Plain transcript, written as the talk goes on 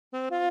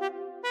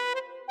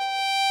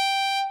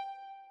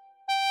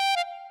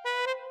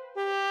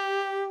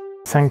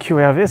Thank you,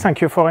 Hervé. Thank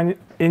you for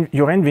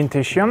your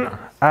invitation.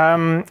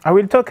 I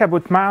will talk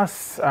about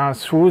Mars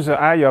through the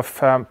eye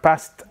of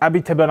past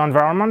habitable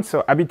environments.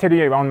 So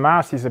habitability on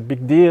Mars is a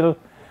big deal.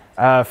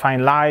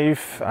 Find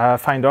life,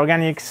 find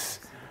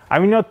organics. I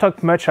will not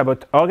talk much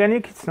about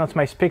organic. It's not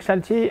my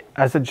specialty.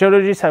 As a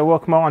geologist, I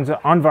work more on the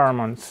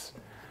environments.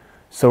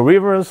 So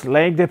rivers,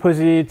 lake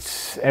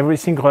deposits,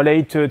 everything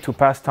related to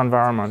past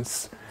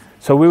environments.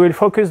 So we will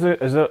focus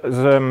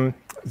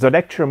the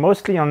lecture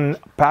mostly on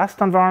past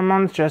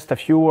environments, just a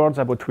few words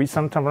about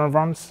recent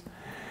environments,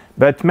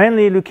 but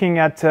mainly looking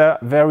at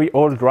very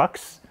old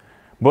rocks,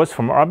 both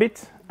from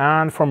orbit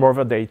and from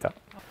rover data.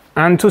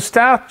 And to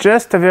start,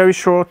 just a very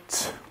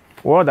short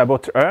word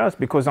about Earth,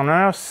 because on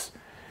Earth,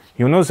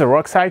 you know the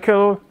rock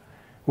cycle,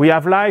 we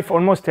have life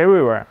almost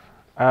everywhere,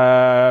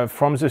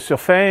 from the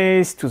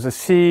surface to the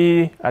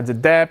sea, at the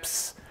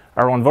depths,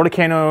 around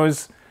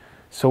volcanoes.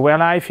 So where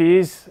life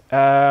is,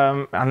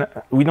 and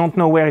we don't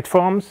know where it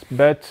forms,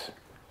 but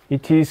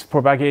it is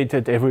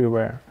propagated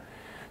everywhere.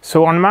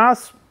 So on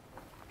Mars,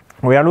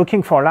 we are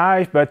looking for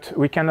life, but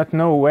we cannot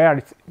know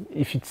where,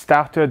 if it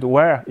started,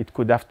 where it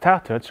could have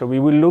started. So we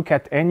will look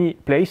at any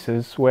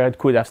places where it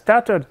could have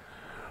started,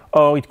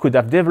 or it could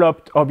have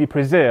developed or be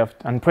preserved.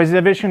 And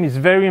preservation is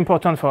very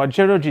important for a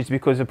geologist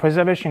because the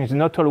preservation is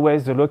not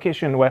always the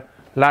location where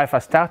life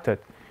has started.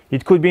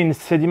 It could be in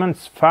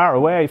sediments far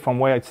away from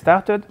where it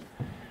started.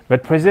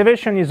 But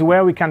preservation is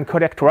where we can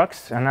collect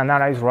rocks and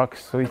analyze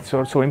rocks. So it's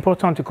also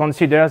important to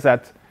consider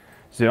that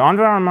the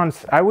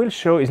environments I will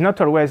show is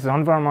not always the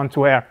environment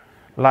where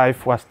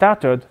life was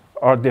started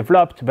or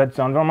developed, but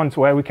the environment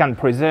where we can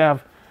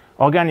preserve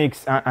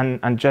organics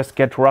and just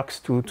get rocks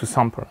to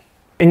sample.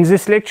 In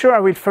this lecture, I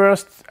will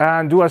first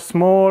do a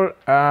small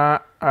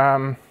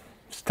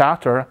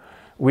starter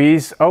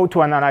with how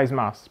to analyze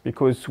Mars,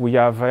 because we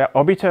have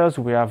orbiters,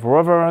 we have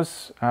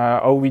rovers,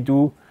 how we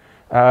do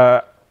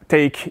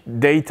take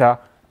data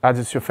at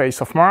the surface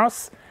of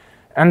Mars.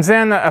 And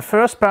then a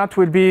first part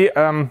will be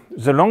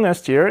the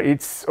longest here.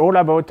 It's all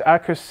about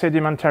aqueous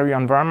sedimentary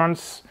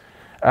environments,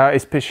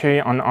 especially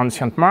on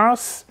ancient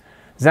Mars.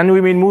 Then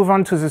we will move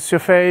on to the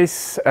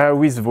surface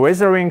with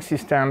weathering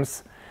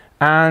systems,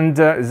 and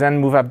then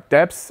move up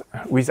depths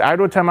with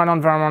hydrothermal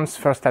environments,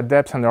 first at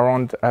depth and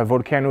around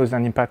volcanoes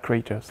and impact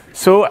craters.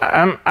 So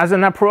as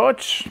an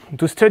approach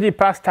to study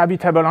past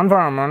habitable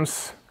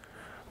environments,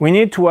 we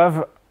need to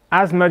have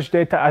as much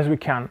data as we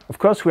can. Of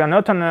course, we are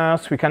not on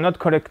Earth, we cannot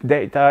collect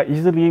data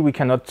easily, we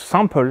cannot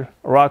sample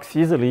rocks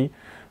easily,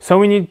 so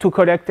we need to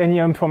collect any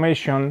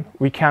information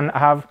we can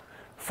have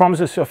from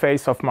the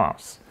surface of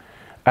Mars,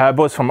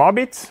 both from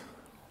orbit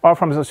or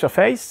from the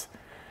surface.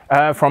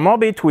 From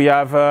orbit, we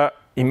have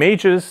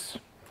images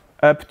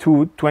up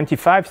to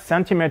 25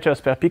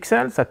 centimeters per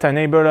pixel that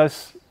enable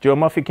us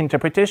geomorphic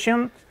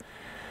interpretation.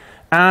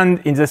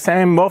 And in the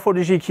same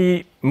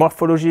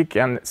morphologic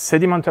and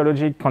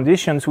sedimentologic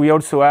conditions, we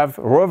also have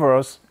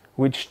rovers,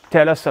 which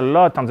tell us a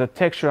lot on the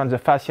texture and the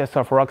facies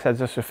of rocks at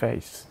the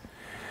surface.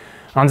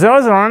 On the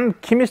other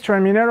hand, chemistry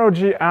and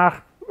mineralogy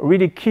are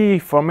really key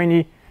for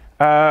many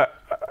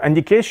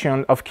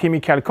indication of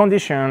chemical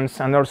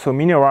conditions and also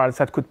minerals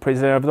that could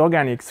preserve the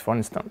organics, for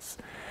instance.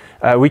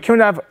 We can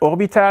have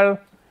orbital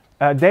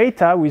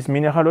data with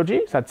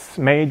mineralogy that's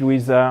made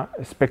with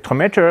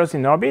spectrometers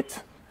in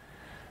orbit.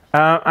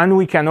 And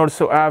we can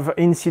also have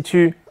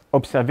in-situ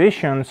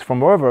observations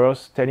from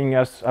rovers telling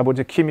us about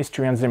the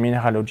chemistry and the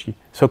mineralogy.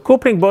 So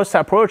coupling both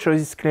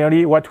approaches is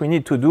clearly what we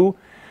need to do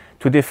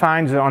to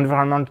define the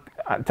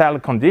environmental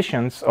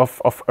conditions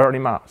of early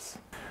Mars.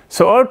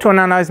 So how to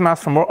analyze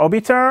Mars from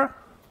orbiter?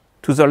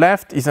 To the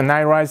left is an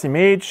high-res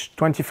image,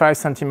 25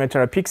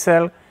 centimeter a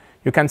pixel.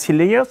 You can see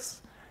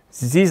layers.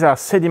 These are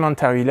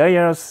sedimentary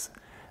layers,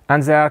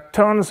 and there are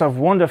tons of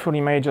wonderful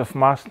images of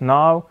Mars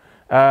now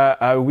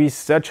with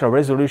such a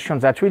resolution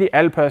that really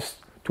help us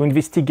to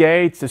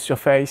investigate the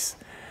surface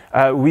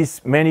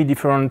with many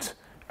different,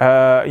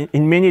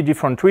 in many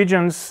different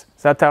regions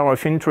that are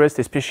of interest,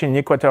 especially in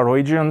equatorial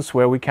regions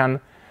where we can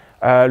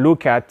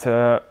look at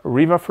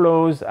river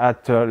flows,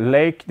 at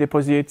lake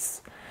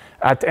deposits,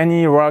 at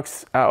any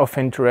rocks of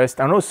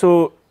interest. And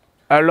also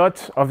a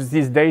lot of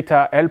this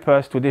data help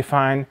us to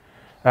define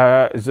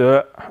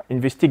the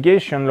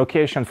investigation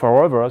location for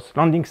rovers,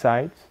 landing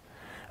sites,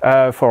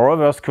 for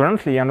rovers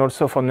currently and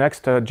also for the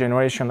next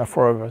generation of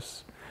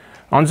rovers.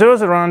 On the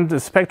other hand, the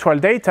spectral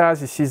data,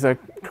 these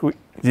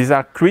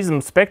are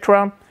CRISM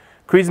spectra.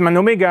 CRISM and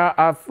Omega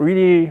have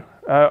really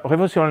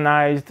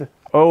revolutionized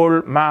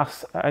all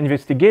Mars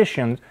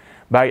investigations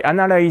by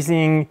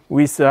analyzing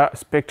with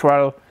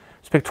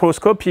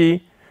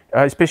spectroscopy,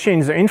 especially in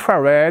the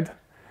infrared,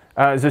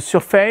 the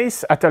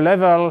surface at a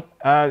level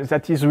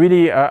that is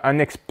really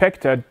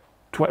unexpected,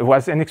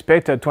 was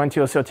unexpected 20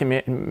 or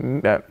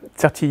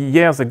 30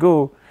 years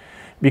ago,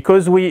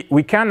 because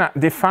we can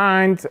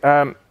define,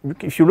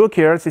 if you look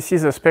here, this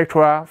is a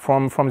spectra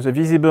from the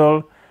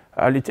visible,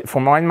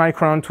 from 1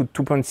 micron to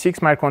 2.6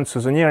 microns, so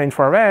the near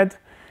infrared.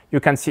 You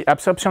can see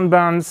absorption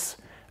bands.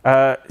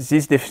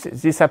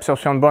 This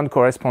absorption band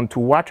corresponds to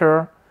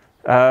water.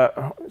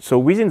 So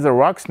within the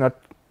rocks, not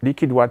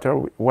liquid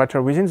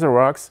water within the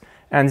rocks,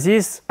 and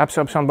these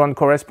absorption bonds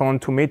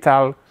correspond to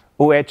metal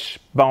OH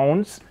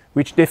bonds,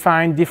 which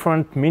define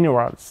different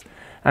minerals.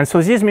 And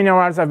so these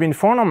minerals have been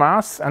found on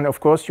Mars, and of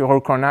course you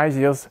recognize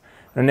here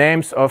the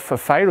names of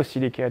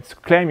phyllosilicates,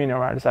 clay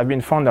minerals, have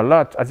been found a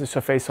lot at the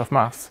surface of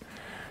Mars.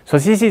 So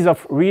this is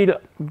of real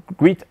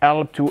great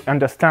help to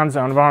understand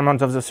the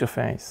environment of the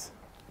surface.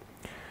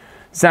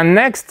 Then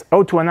next,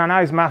 how to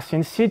analyze Mars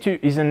in situ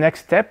is the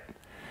next step.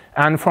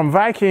 And from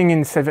Viking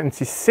in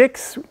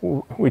 '76,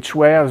 which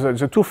were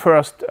the two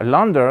first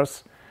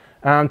landers,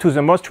 to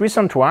the most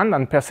recent one,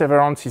 and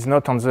Perseverance is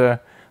not on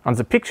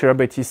the picture,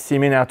 but is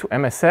similar to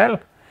MSL.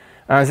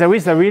 There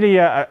is really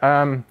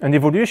an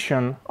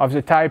evolution of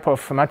the type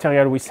of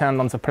material we send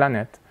on the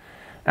planet.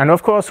 And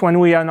of course, when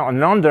we are on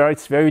lander,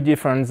 it's very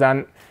different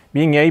than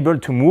being able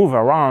to move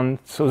around.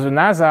 So the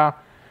NASA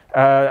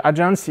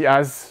agency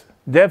has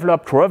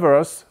developed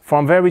rovers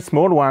from very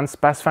small ones,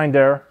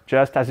 Pathfinder,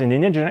 just as an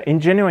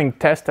engineering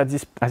test at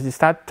this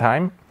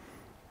time,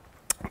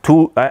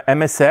 to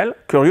MSL,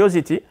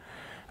 Curiosity,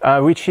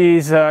 which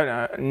is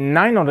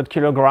 900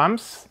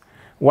 kilograms,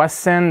 was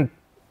sent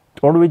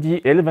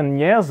already 11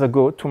 years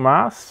ago to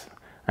Mars,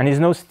 and is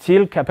now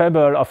still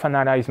capable of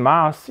analyzing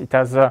Mars. It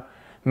has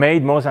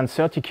made more than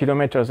 30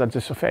 kilometers at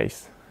the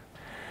surface.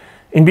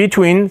 In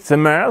between, the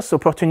Mars,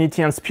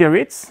 Opportunity, and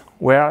Spirits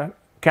were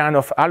kind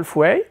of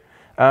halfway.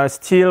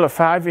 Still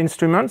 5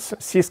 instruments,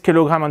 6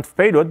 kilograms of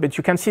payload, but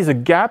you can see the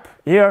gap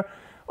here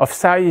of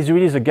size is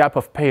really the gap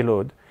of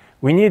payload.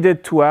 We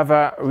needed to have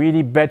a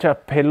really better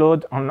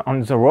payload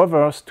on the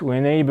rovers to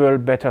enable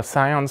better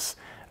science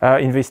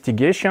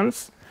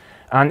investigations,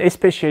 and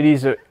especially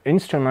the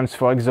instruments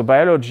for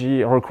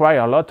exobiology require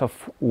a lot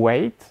of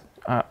weight.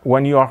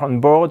 When you are on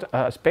board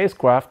a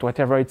spacecraft,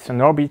 whatever it's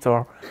an orbit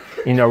or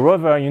in a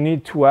rover, you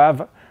need to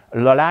have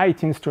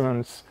light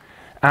instruments.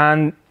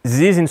 And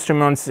these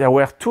instruments, there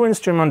were 2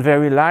 instruments,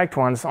 very light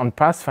ones on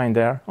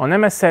Pathfinder. On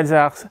MSL, there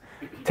are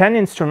 10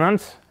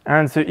 instruments,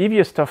 and the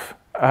heaviest of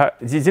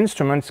these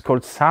instruments,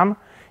 called SAM,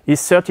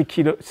 is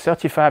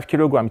 35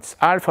 kilograms. It's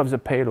half of the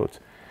payload.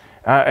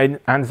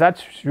 And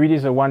that's really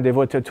the one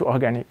devoted to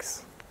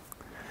organics.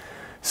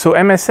 So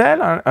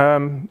MSL,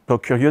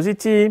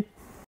 Curiosity,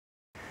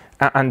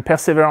 and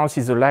Perseverance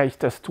is the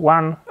lightest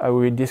one. We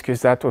will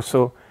discuss that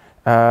also,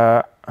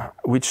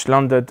 which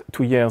landed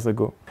 2 years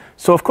ago.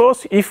 So of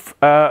course, if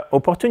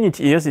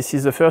Opportunity here, this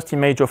is the first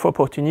image of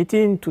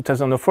Opportunity in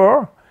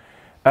 2004.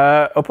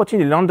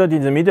 Opportunity landed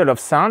in the middle of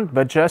sand,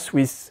 but just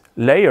with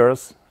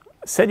layers,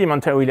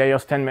 sedimentary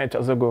layers 10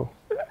 meters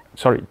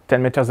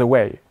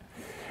away.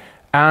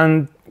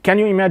 And can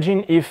you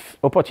imagine if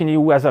Opportunity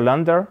was a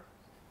lander?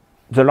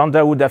 The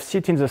lander would have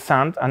sit in the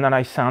sand,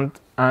 analyze sand,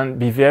 and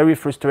be very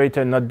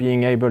frustrated not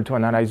being able to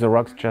analyze the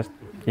rocks just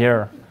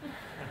here.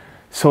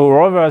 So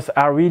rovers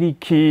are really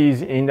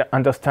keys in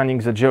understanding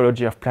the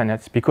geology of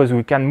planets, because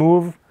we can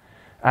move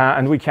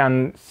and we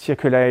can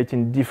circulate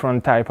in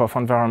different type of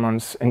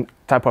environments and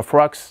type of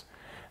rocks.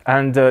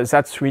 And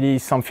that's really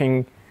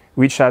something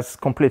which has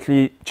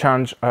completely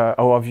changed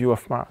our view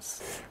of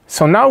Mars.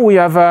 So now we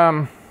have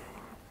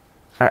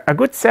a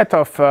good set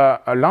of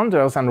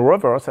landers and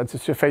rovers at the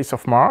surface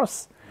of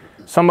Mars.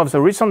 Some of the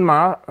recent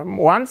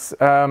ones,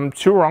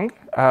 Zhurong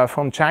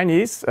from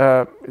Chinese,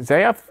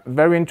 they have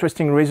very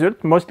interesting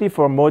results, mostly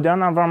for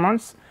modern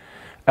environments.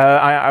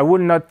 I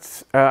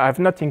have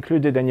not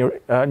included any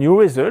new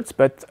results,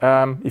 but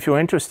if you're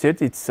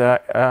interested,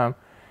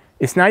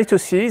 it's nice to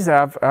see they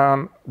have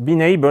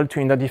been able to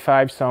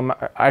identify some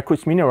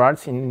aqueous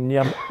minerals in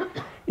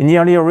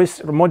nearly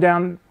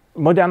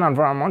modern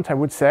environment, I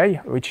would say,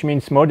 which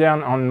means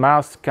modern on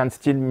Mars can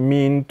still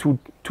mean 2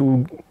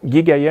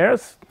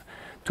 gigayears,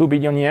 2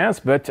 billion years,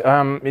 but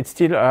it's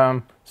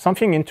still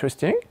something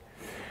interesting.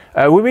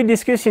 We will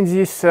discuss in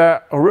this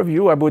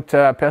review about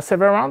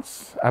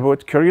Perseverance,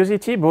 about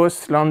Curiosity.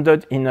 Both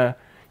landed in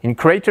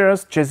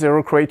craters,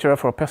 J0 crater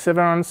for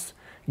Perseverance,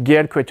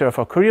 Gale crater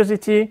for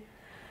Curiosity.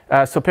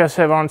 So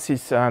Perseverance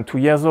is 2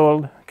 years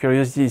old,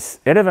 Curiosity is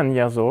 11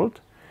 years old.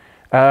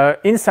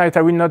 InSight,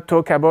 I will not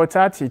talk about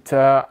that. It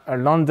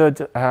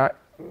landed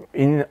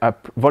in a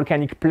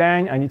volcanic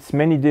plain, and it's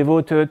mainly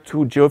devoted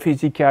to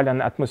geophysical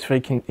and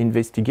atmospheric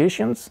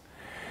investigations.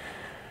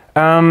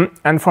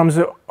 And from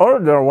the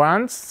older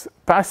ones,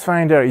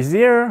 Pathfinder is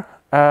here,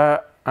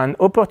 and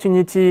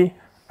Opportunity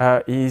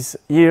is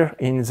here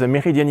in the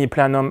Meridiani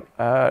Planum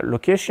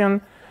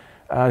location.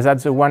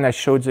 That's the one I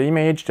showed the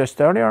image just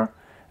earlier.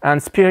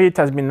 And Spirit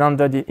has been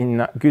landed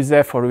in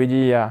Gusev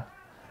already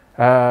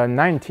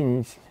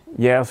 19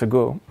 years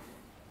ago.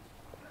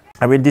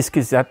 I will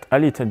discuss that a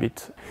little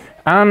bit.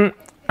 And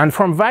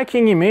from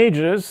Viking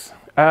images,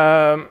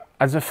 at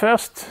the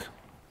first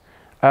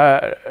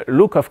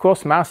look, of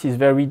course, Mars is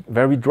very,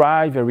 very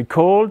dry, very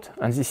cold,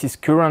 and this is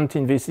current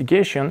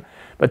investigation.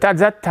 But at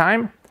that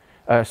time,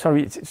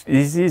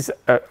 this is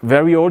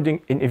very old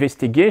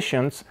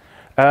investigations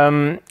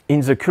in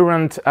the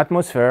current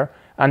atmosphere.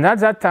 And at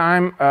that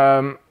time,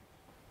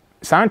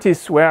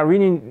 scientists were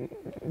really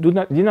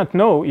did not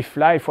know if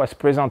life was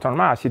present on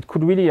Mars. It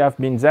could really have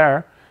been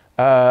there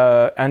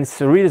and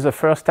it's really the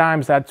first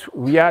time that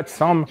we had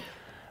some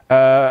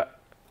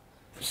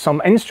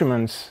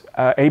instruments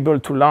able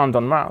to land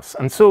on Mars.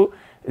 And so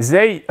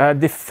they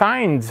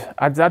defined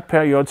at that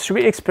period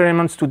 3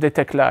 experiments to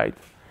detect light.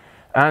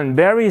 And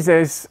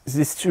there's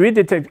these 3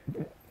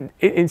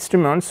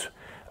 instruments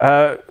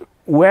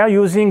were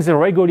using the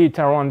regolith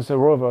around the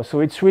rover. So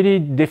it's really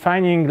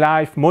defining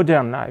life,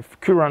 modern life,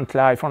 current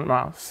life on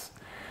Mars.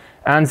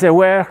 And they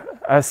were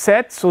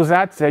set so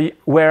that they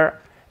were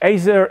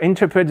either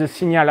interpret the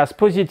signal as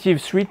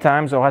positive 3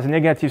 times or as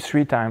negative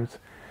 3 times.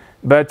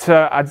 But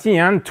at the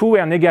end, 2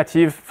 were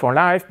negative for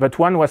life, but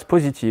 1 was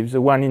positive,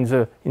 the one in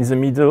the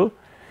middle.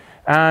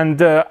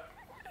 And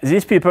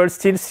these people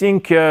still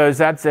think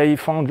that they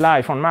found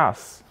life on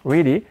Mars,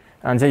 really.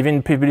 And they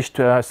even published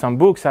some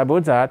books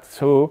about that.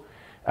 So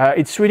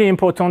it's really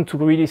important to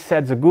really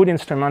set the good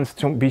instruments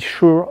to be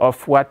sure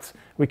of what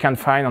we can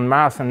find on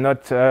Mars and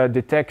not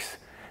detect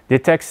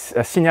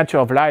a signature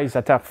of life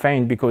that are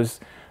faint, because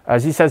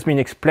this has been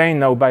explained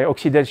now by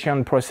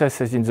oxidation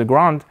processes in the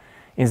ground,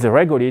 in the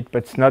regolith,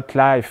 but it's not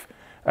life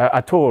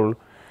at all.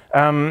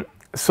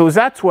 So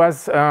that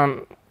was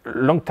a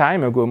long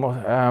time ago,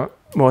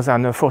 more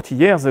than 40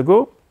 years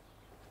ago.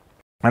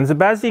 And the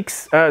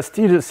basics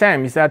still the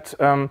same, is that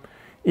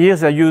here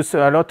they use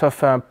a lot of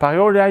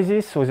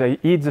pyrolysis, so they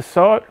heat the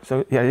soil,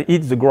 so they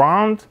heat the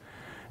ground,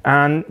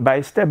 and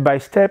by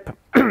step,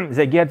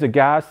 they get the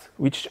gas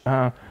which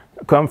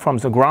come from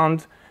the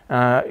ground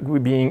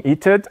being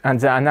heated, and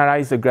they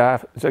analyze the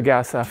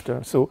gas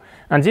after. So,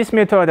 and this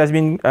method has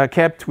been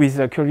kept with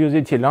the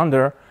Curiosity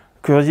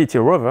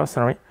rover,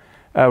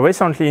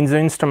 recently in the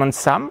instrument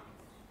SAM.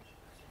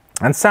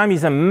 And SAM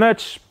is a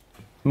much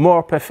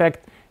more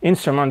perfect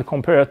instrument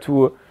compared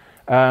to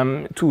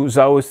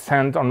those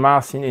sent on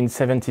Mars in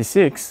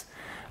 76.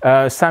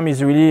 SAM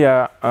is really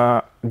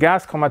a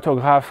gas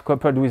chromatograph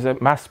coupled with a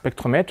mass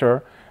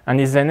spectrometer,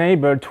 and is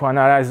enabled to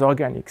analyze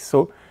organics.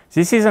 So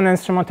this is an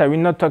instrument, I will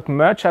not talk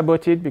much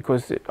about it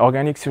because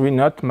organics is really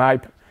not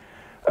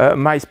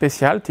my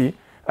specialty,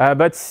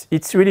 but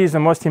it's really the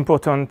most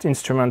important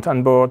instrument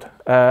on board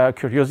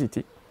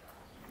Curiosity.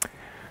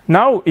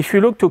 Now, if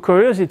you look to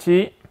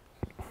Curiosity,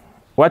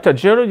 what a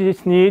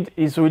geologist needs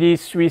is really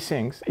 3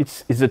 things.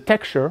 It's the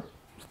texture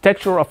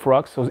of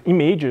rocks, so the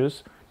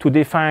images to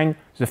define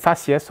the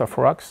facies of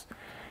rocks,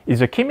 is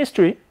the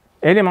chemistry,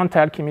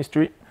 elemental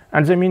chemistry,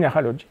 and the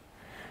mineralogy.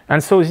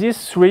 And so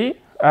these 3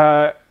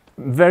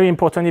 very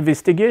important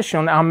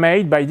investigations are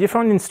made by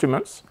different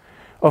instruments.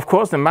 Of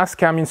course, the mass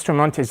cam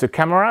instrument is a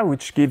camera,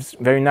 which gives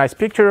very nice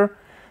picture.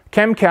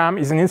 ChemCam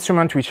is an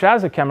instrument which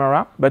has a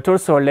camera, but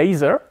also a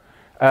laser.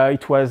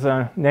 It was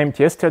named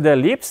yesterday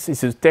LIPS.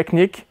 It's a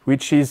technique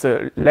which is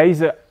a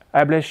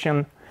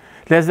laser-induced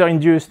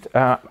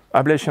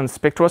ablation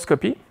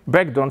spectroscopy,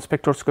 breakdown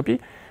spectroscopy,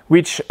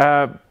 which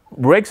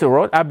breaks the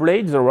rock,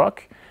 ablates the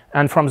rock,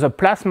 and from the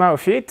plasma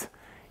of it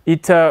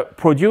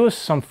produces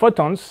some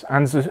photons,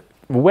 and the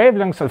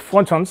wavelengths of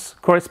photons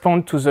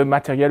correspond to the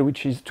material,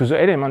 which is to the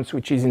elements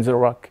which is in the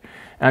rock.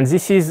 And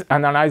this is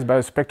analyzed by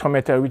a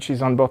spectrometer which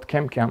is on board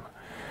ChemCam.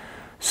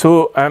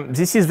 So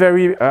this is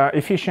very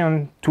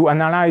efficient to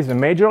analyze the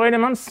major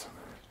elements.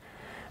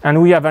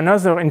 And we have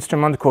another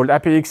instrument called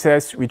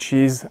APXS, which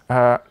is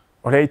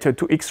related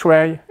to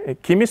X-ray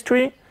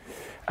chemistry.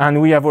 And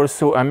we have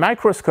also a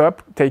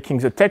microscope taking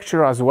the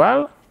texture as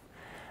well.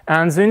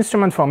 And the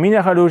instrument for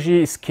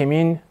mineralogy is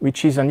ChemIn,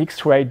 which is an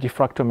X-ray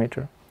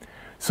diffractometer.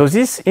 So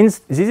these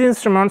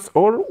instruments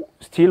all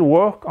still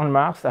work on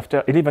Mars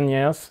after 11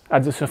 years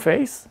at the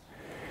surface.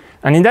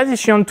 And in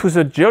addition to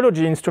the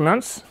geology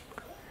instruments,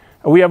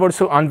 we have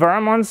also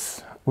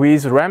environments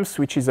with RAMS,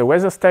 which is a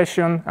weather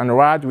station, and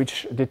RAD,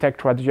 which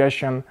detect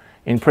radiation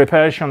in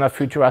preparation of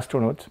future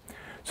astronauts.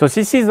 So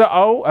this is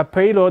how a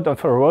payload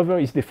of a rover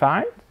is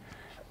defined,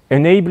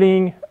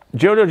 enabling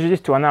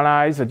geologists to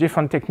analyze the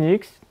different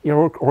techniques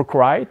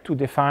required to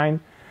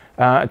define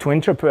to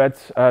interpret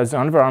the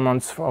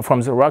environments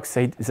from the rocks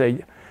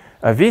they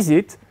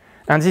visit.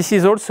 And this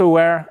is also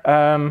where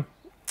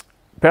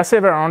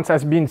Perseverance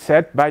has been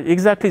set by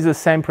exactly the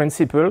same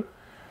principle,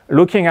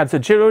 looking at the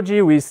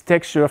geology with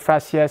texture,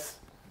 facies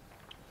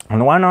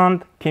on one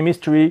hand,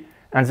 chemistry,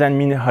 and then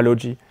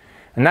mineralogy.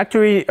 And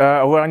actually,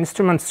 our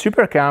instrument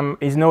SuperCam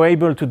is now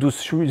able to do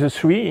the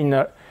 3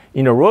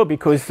 in a row,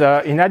 because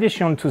in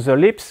addition to the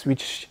LIPS,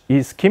 which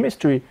is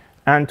chemistry,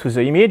 and to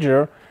the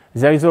imager,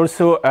 there is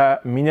also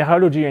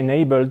mineralogy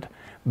enabled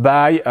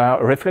by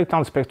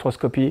reflectance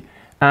spectroscopy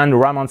and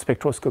Raman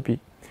spectroscopy.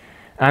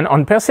 And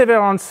on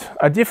Perseverance,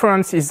 a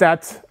difference is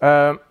that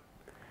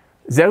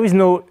there is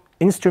no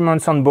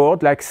instruments on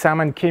board like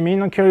SAM and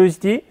ChemIn on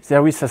Curiosity.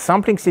 There is a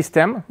sampling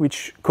system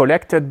which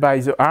collected by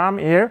the arm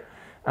here,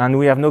 and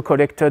we have now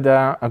collected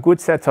a good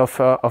set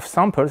of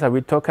samples. I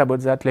will talk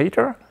about that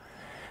later.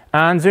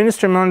 And the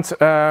instruments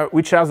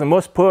which are the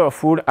most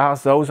powerful are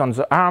those on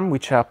the arm,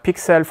 which are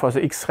Pixel for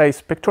the X-ray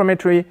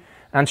spectrometry,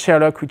 and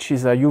Sherlock, which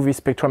is a UV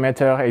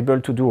spectrometer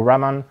able to do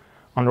Raman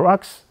on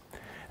rocks,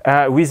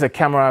 with a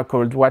camera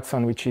called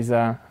Watson, which is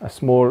a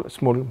small,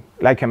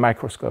 like a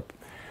microscope.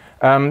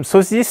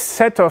 So this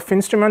set of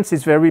instruments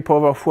is very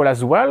powerful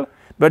as well,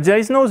 but there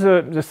is no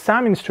the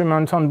SAM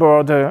instrument on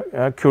board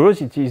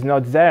Curiosity is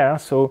not there,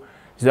 so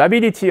the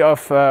ability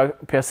of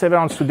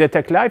Perseverance to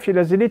detect life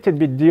is a little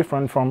bit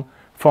different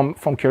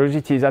from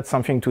Curiosity. That's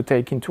something to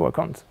take into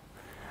account.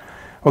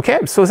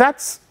 Okay, so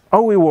that's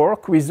how we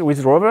work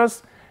with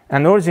rovers,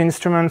 and all the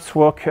instruments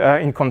work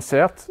in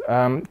concert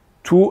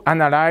to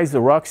analyze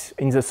the rocks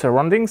in the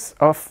surroundings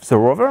of the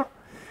rover.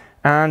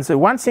 And the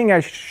one thing I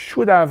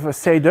should have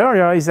said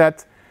earlier is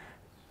that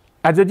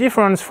at the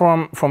difference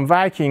from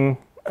Viking,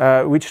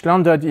 which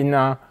landed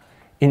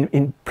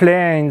in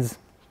plains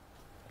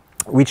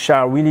which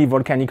are really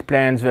volcanic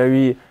plains,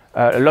 very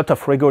a lot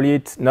of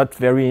regolith, not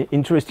very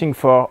interesting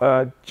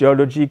for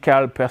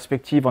geological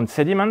perspective on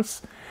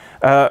sediments.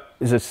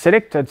 The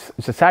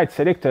sites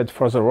selected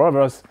for the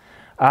rovers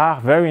are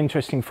very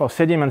interesting for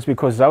sediments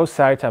because those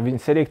sites have been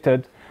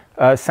selected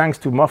thanks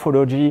to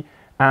morphology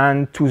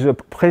and to the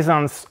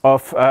presence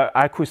of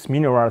aqueous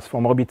minerals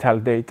from orbital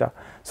data.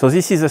 So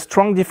this is a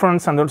strong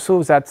difference, and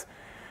also that,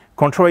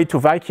 contrary to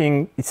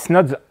Viking, it's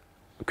not the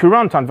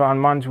current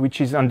environment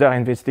which is under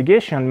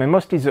investigation, but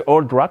mostly the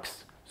old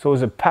rocks, so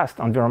the past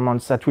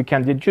environments that we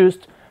can deduce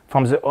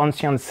from the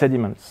ancient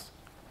sediments.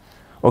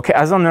 Okay,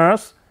 as on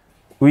Earth,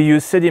 we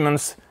use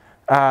sediments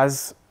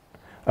as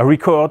a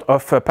record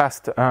of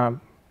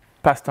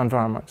past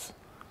environments.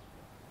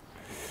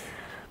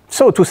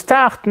 So to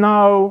start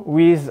now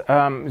with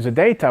the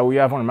data we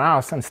have on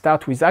Mars and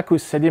start with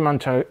aqueous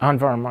sedimentary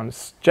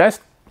environments,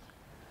 just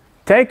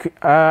take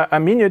a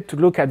minute to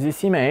look at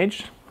this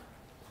image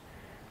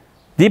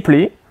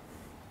deeply,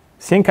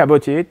 think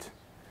about it,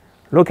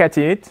 look at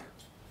it.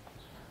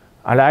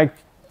 I like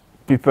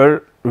people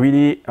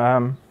really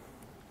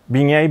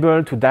being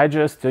able to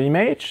digest the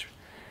image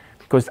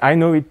because I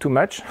know it too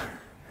much.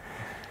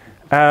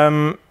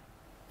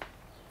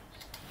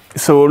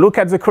 So look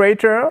at the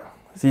crater.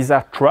 These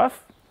are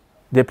trough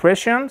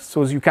depressions,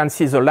 so you can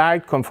see the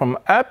light come from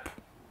up.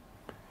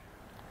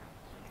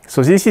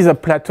 So this is a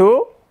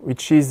plateau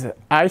which is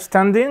high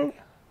standing,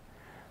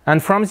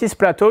 and from this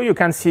plateau you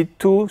can see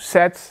two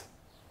sets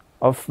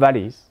of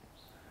valleys.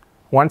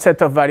 One set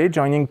of valleys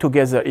joining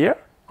together here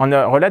on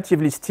a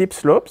relatively steep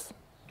slopes,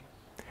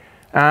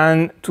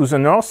 and to the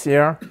north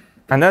here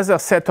another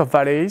set of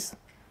valleys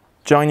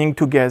joining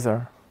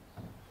together.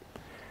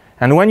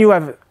 And when you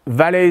have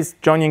valleys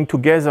joining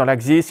together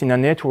like this in a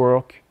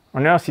network,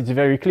 on Earth it's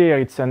very clear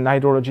it's an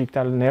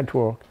hydrological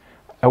network,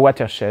 a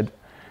watershed.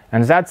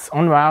 And that's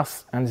on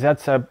Mars, and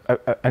that's an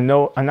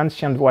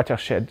ancient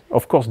watershed.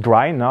 Of course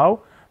dry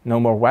now, no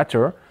more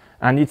water,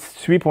 and it's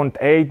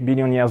 3.8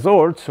 billion years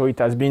old, so it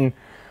has been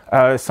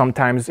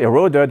sometimes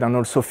eroded and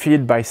also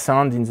filled by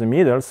sand in the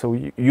middle, so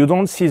you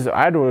don't see the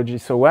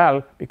hydrology so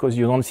well because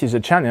you don't see the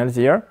channels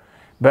here,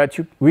 but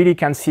you really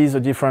can see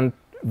the different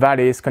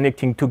valleys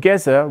connecting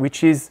together,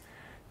 which is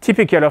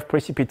typical of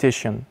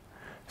precipitation.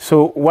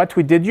 So what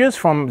we deduce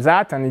from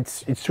that, and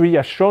it's really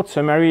a short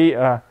summary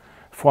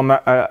from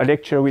a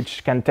lecture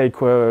which can take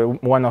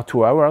 1 or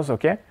 2 hours,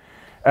 okay,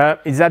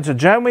 is that the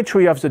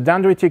geometry of the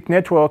dendritic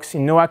networks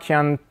in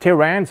Noachian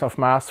terrains of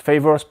Mars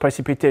favors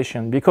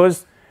precipitation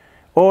because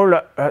all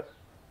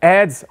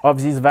heads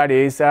of these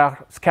valleys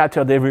are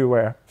scattered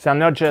everywhere. They are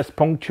not just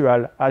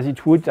punctual as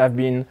it would have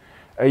been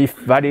if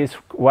valleys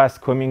was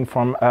coming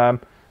from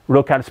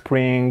local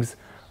springs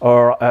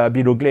or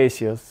below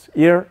glaciers.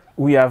 Here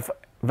we have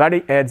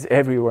valley heads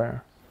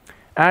everywhere,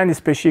 and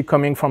especially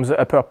coming from the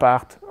upper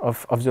part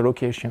of the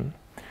location.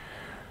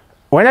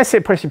 When I say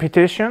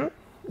precipitation,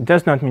 it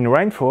does not mean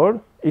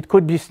rainfall. It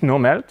could be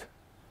snowmelt,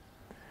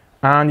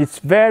 and it's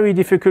very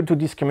difficult to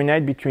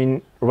discriminate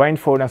between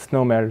rainfall and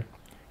snowmelt.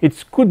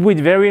 It could be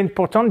very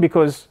important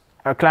because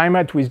a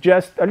climate with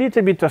just a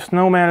little bit of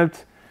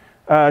snowmelt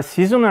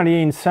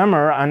seasonally in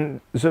summer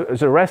and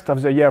the rest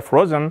of the year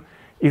frozen,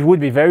 it would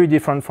be very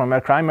different from a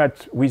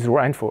climate with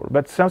rainfall.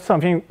 But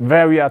something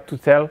very hard to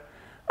tell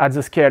at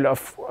the scale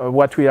of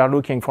what we are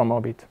looking from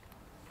orbit.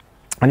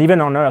 And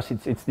even on Earth,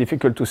 it's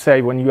difficult to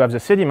say when you have the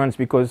sediments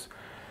because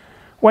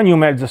when you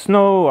melt the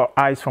snow or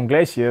ice from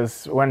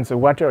glaciers, when the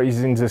water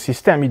is in the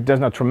system, it does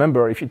not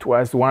remember if it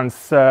was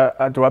once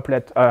a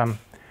droplet,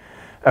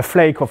 a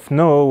flake of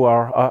snow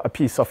or a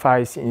piece of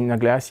ice in a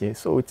glacier.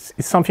 So it's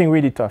something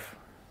really tough.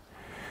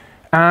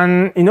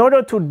 And in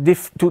order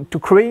to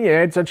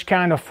create such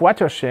kind of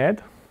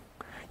watershed,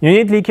 you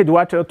need liquid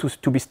water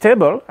to be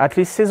stable, at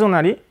least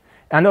seasonally,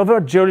 and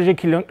over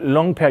geologically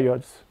long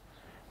periods.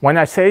 When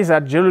I say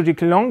that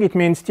geologically long, it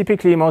means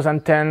typically more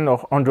than 10 or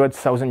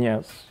 100,000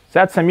 years.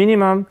 That's a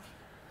minimum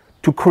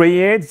to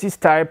create this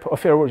type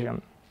of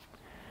erosion.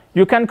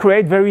 You can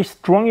create very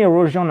strong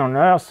erosion on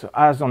Earth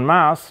as on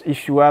Mars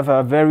if you have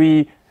a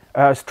very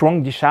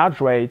strong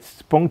discharge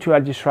rates, punctual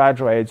discharge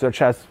rates,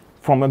 such as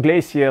from a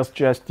glacier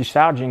just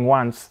discharging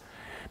once.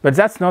 But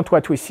that's not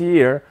what we see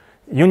here.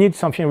 You need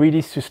something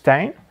really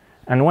sustained.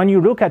 And when you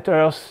look at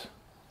Earth,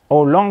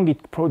 how long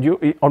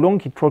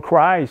it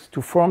requires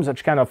to form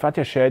such kind of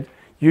watershed,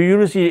 you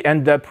usually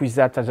end up with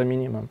that as a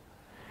minimum,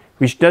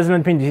 which does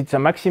not mean it's a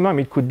maximum.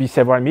 It could be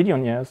several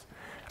million years.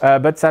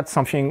 but that's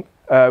something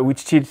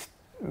which is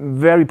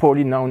very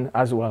poorly known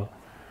as well.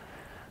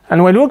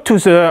 And when we look to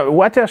the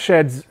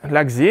watersheds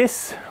like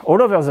this,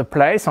 all over the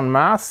place on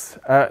Mars,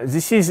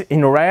 this is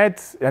in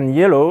red and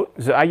yellow,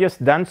 the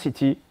highest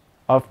density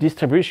of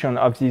distribution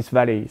of these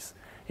valleys.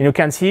 And you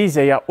can see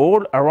they are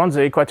all around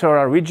the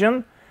equatorial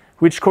region,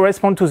 which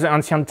correspond to the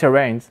ancient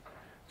terrains.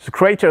 The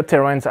crater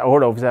terrains are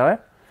all over there.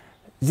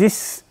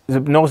 The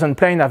northern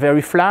plain are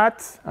very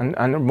flat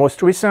and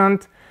most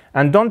recent.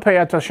 And don't pay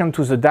attention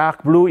to the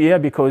dark blue here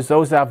because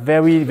those are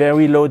very,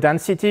 very low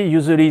density.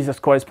 Usually those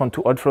correspond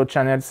to outflow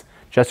channels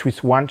just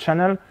with one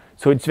channel.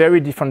 So it's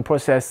very different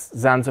process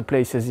than the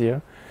places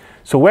here.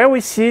 So where we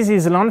see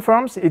these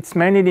landforms, it's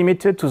mainly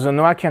limited to the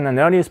Noachian and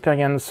early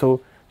Hesperian, so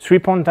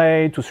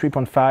 3.8 to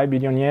 3.5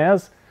 billion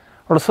years.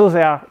 Also,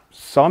 there are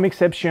some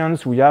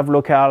exceptions. We have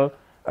local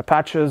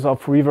patches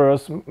of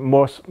rivers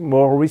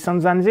more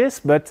recent than this,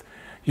 but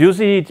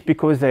usually it's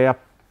because they are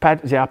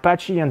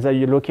patchy and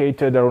they are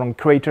located around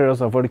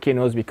craters or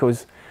volcanoes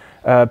because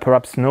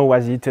perhaps snow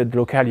was heated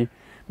locally.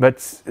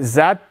 But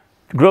that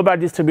global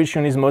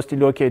distribution is mostly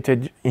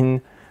located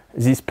in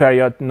this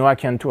period,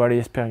 Noachian to early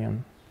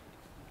Hesperian.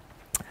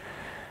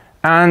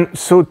 And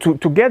so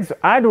to get the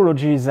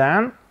hydrology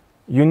then,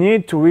 you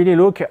need to really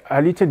look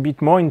a little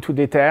bit more into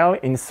detail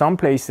in some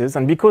places.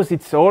 And because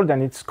it's old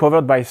and it's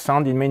covered by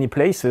sand in many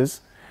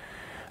places,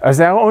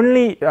 there are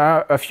only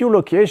a few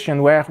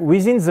locations where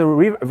within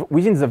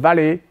the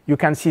valley you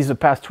can see the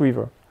past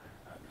river.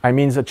 I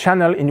mean the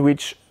channel in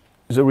which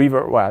the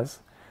river was.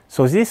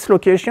 So this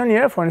location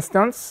here, for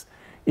instance,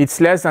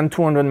 it's less than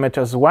 200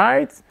 meters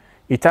wide.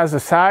 It has the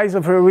size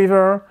of a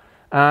river.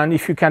 And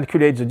if you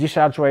calculate the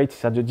discharge rate,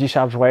 it's at the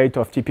discharge rate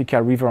of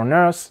typical river on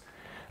Earth.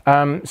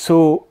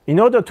 So in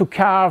order to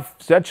carve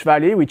such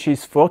valley, which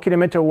is 4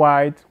 kilometers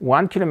wide,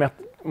 1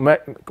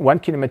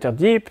 kilometer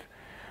deep,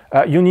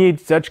 you need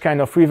such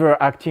kind of river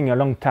acting a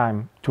long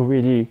time to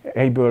really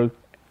able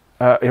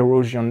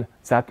erosion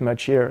that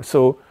much here.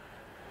 So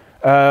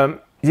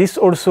this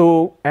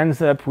also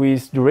ends up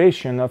with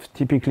duration of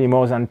typically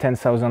more than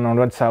 10,000,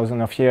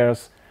 100,000 of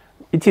years.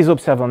 It is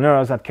observed on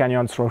Earth that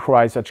canyons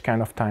require such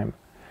kind of time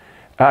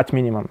at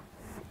minimum.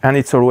 And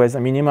it's always a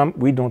minimum.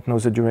 We don't know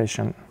the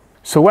duration.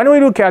 So when we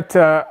look at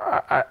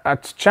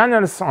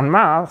channels on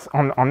Mars,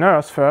 on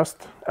Earth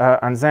first,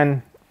 and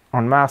then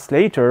on Mars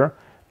later,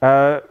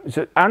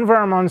 the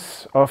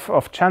environments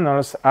of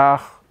channels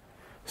are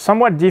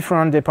somewhat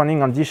different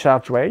depending on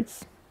discharge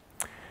rates.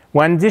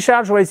 When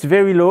discharge rate is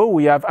very low,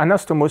 we have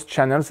anastomosed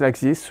channels like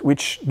this,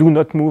 which do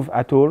not move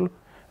at all.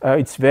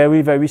 It's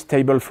very, very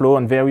stable flow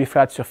and very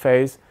flat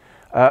surface.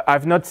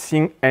 I've not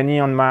seen any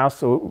on Mars,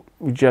 so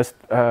we just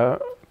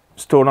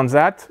stall on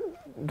that.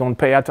 Don't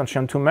pay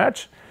attention too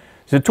much.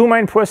 The two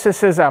main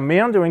processes are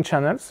meandering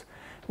channels,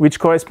 which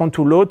correspond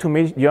to low to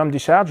medium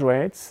discharge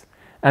rates,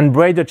 and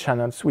braided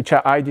channels, which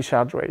are high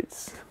discharge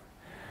rates.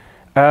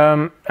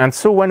 And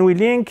so when we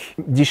link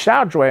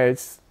discharge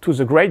rates to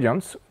the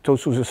gradients, to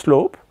the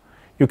slope,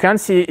 you can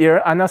see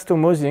here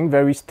anastomosing,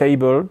 very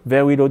stable,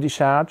 very low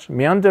discharge,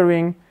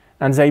 meandering,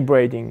 and they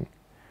braiding.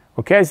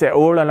 Okay, they're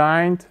all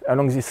aligned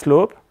along this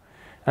slope.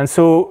 And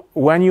so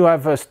when you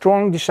have a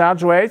strong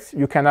discharge rate,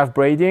 you can have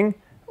braiding,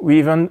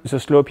 even the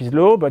slope is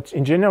low, but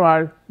in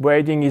general,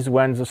 braiding is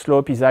when the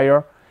slope is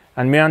higher,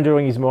 and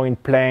meandering is more in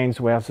plains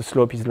where the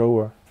slope is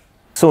lower.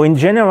 So in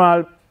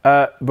general,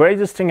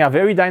 braided strings are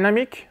very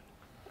dynamic.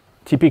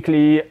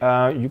 Typically,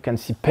 you can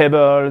see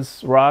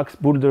pebbles, rocks,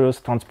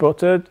 boulders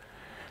transported.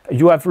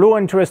 You have low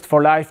interest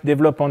for life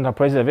development and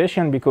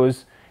preservation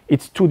because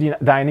it's too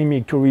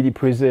dynamic to really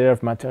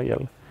preserve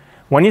material.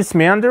 When it's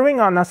meandering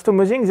or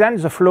anastomosing, then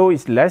the flow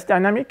is less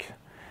dynamic.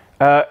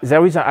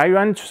 There is a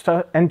higher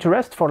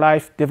interest for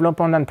life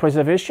development and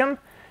preservation,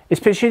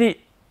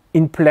 especially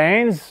in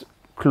plains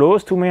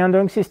close to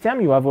meandering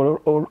system. You have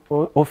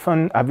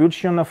often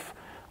avulsion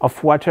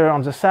of water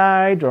on the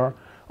side or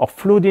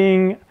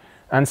flooding.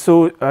 And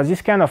so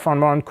this kind of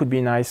environment could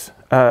be nice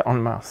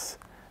on Mars.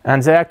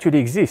 And they actually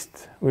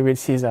exist. We will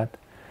see that.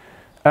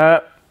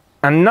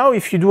 And now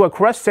if you do a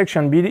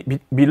cross-section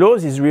below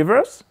these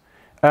rivers,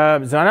 the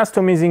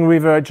anastomizing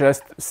river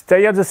just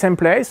stay at the same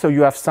place. So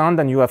you have sand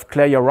and you have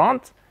clay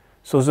around.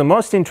 So the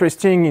most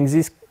interesting in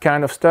this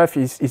kind of stuff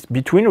is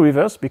between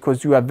rivers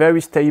because you have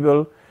very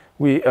stable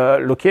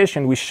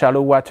location with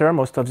shallow water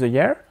most of the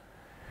year.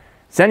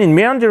 Then in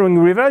meandering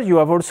rivers, you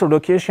have also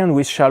location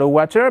with shallow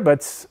water,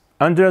 but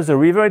under the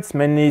river, it's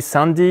mainly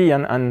sandy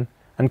and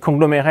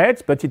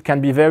conglomerates, but it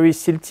can be very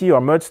silty or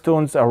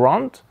mudstones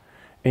around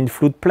in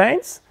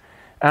floodplains.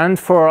 And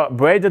for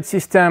braided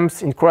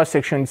systems in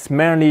cross-section, it's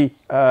mainly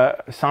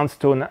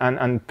sandstone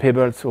and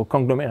pebbles or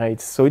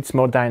conglomerates, so it's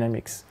more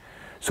dynamics.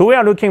 So we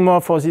are looking more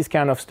for this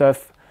kind of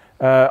stuff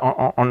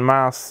on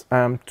Mars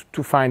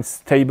to find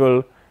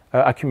stable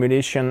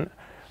accumulation,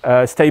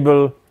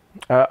 stable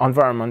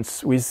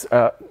environments with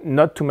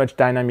not too much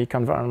dynamic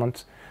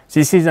environment.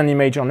 This is an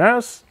image on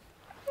Earth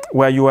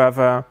where you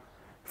have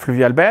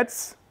fluvial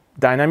beds,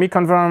 dynamic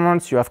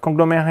environments, you have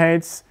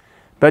conglomerates,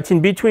 but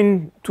in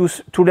between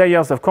two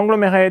layers of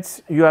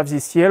conglomerates, you have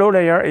this yellow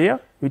layer here,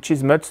 which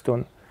is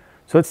mudstone.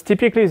 So it's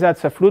typically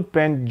that's a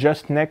floodplain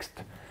just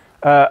next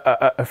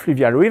a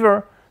fluvial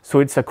river. So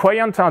it's a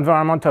quiet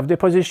environment of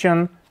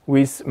deposition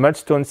with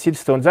mudstone,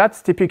 siltstone.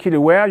 That's typically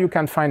where you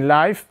can find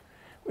life.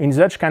 In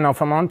such kind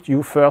of environment,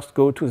 you first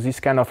go to this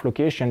kind of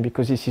location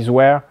because this is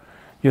where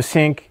you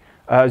think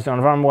the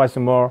environment was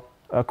more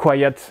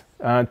quiet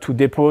to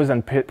depose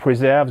and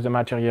preserve the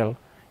material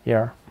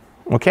here.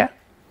 Okay?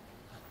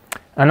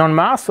 And on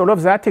Mars, all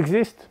of that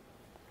exists.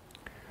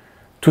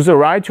 To the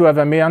right, you have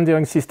a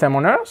meandering system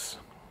on Earth,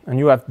 and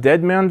you have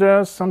dead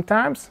meanders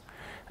sometimes.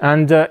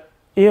 And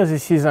here,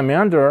 this is a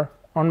meander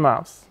on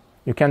Mars.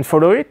 You can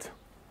follow it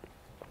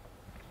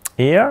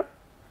here.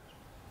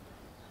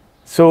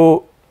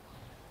 So,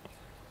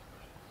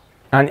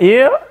 and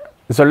here,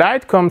 the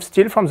light comes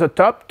still from the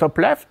top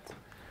left.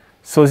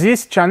 So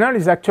this channel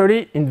is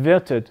actually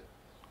inverted.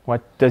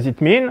 What does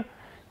it mean?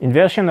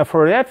 Inversion of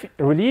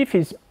relief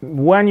is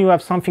when you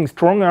have something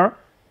stronger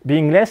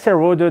being less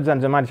eroded than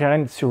the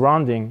material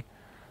surrounding.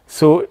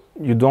 So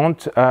you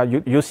don't,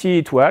 you see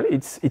it well,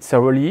 it's a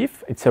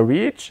relief, it's a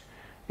ridge.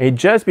 It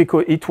just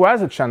because it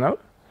was a channel,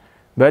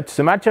 but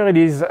the material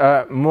is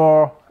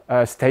more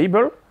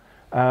stable,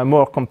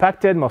 more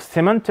compacted, more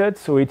cemented,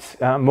 so it's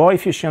more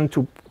efficient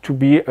to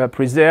be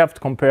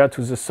preserved compared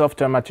to the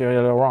softer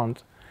material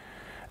around.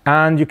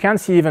 And you can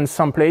see even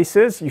some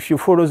places, if you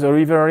follow the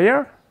river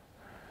here,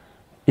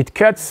 it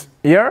cuts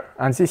here,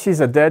 and this is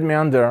a dead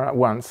meander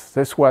once.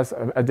 This was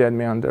a dead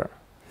meander.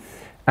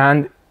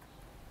 And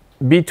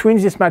between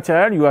this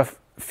material, you have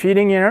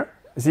filling here.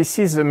 This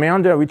is the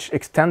meander which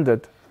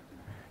extended.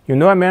 You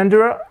know, a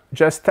meander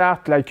just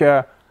start like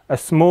a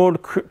small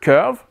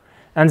curve,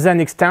 and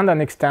then extend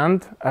and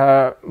extend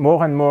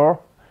more and more.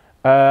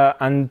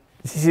 And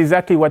this is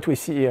exactly what we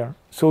see here.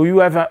 So you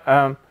have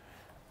a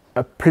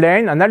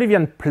plain, an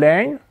alluvial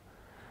plain,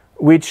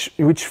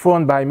 which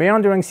formed by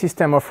meandering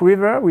system of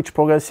river, which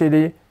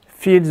progressively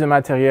fills the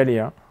material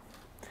here.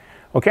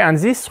 Okay, and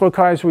this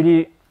requires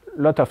really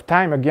a lot of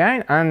time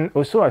again, and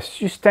also a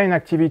sustained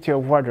activity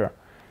of water.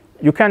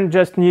 You can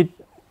just need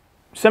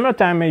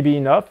summertime may be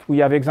enough. We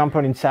have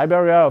example in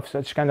Siberia of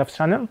such kind of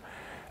channel,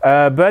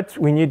 but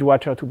we need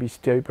water to be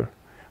stable.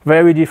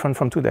 Very different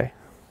from today.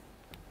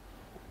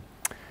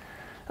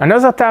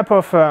 Another type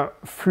of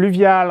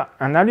fluvial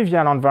and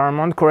alluvial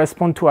environment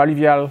correspond to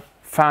alluvial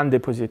fan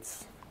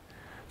deposits.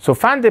 So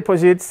fan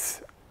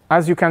deposits,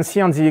 as you can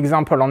see on the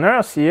example on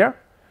Earth here,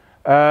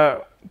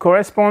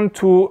 correspond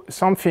to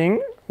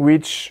something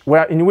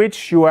in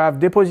which you have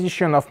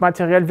deposition of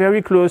material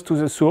very close to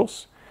the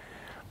source,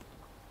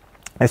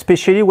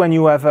 especially when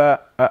you have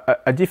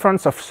a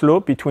difference of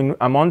slope between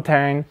a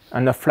mountain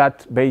and a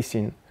flat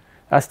basin.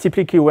 That's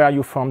typically where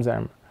you form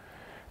them.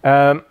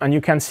 And you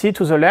can see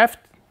to the left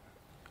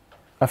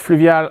a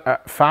fluvial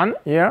fan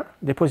here,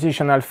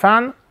 depositional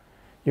fan.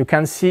 You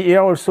can see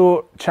here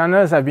also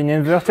channels have been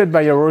inverted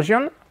by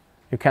erosion.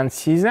 You can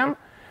see them.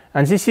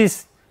 And this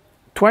is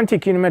 20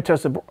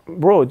 kilometers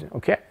broad,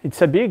 okay?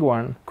 It's a big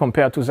one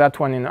compared to that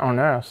one on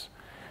Earth.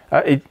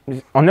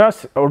 On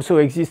Earth also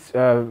exists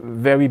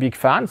very big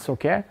fans,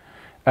 okay?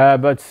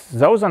 But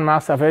those on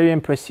Mars are very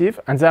impressive,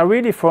 and they are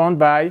really formed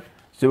by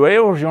the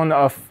erosion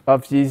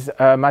of this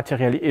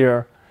material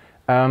here.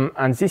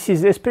 And this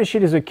is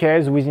especially the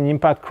case with an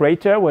impact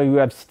crater where you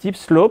have steep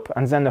slope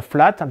and then a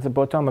flat at the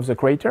bottom of the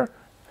crater.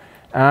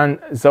 And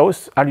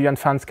those alluvial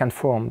fans can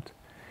form.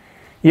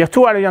 Here,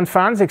 two alluvial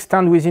fans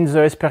extend within the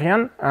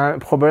Hesperian.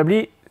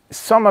 Probably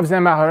some of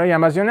them are very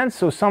Amazonian,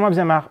 so some of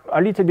them are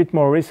a little bit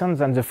more recent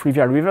than the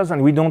fluvial rivers,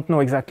 and we don't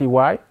know exactly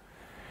why.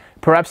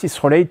 Perhaps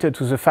it's related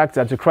to the fact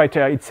that the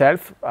crater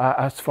itself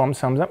has formed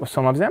some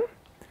of them.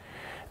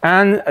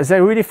 And they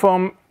really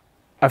form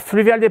a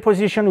fluvial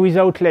deposition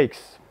without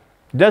lakes.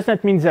 Does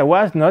not mean there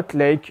was not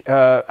lake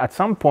at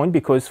some point,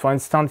 because, for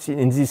instance,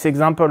 in this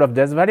example of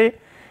Death Valley,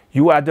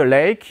 you had a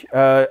lake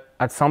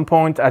at some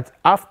point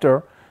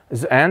after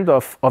the end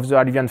of the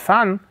alluvial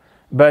fan,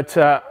 but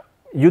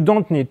you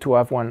don't need to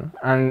have one.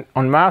 And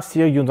on Mars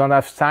here, you don't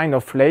have sign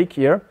of lake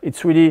here.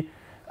 It's really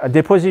a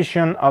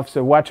deposition of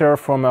the water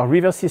from a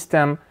river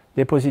system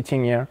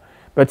depositing here.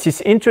 But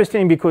it's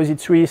interesting because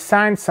it's really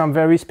signs some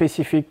very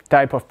specific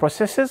type of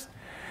processes.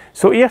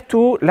 So here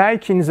too,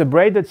 like in the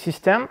braided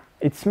system,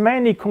 it's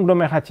mainly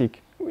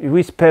conglomeratic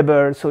with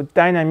pebbles, so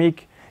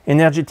dynamic,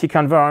 energetic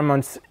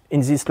environments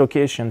in these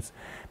locations.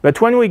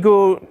 But when we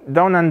go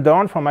down and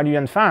down from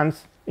alluvial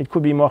fans, it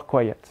could be more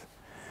quiet.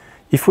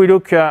 If we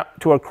look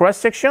to a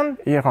cross-section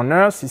here on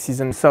Earth, this is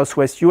in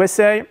southwest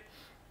USA.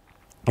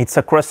 It's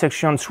a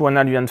cross-section through an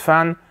alluvial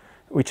fan,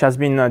 which has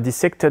been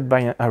dissected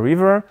by a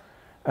river.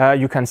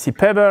 You can see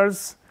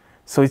pebbles.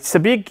 So it's a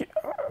big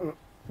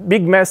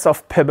mess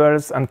of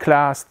pebbles and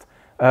clast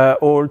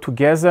all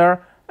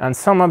together. And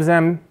some of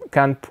them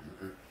can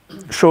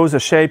show the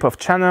shape of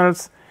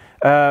channels.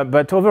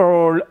 But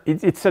overall,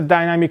 it's a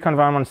dynamic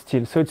environment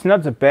still. So it's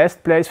not the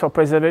best place for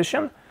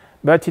preservation,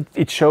 but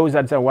it shows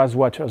that there was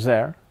water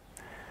there.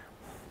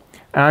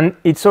 And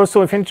it's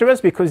also of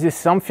interest because it's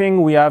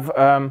something we have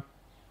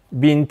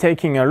been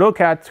taking a look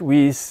at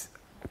with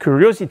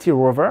Curiosity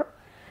rover,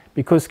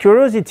 because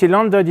Curiosity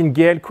landed in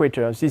Gale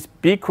crater, this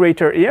big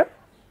crater here.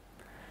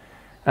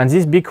 And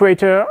this big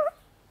crater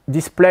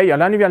display a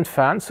Landian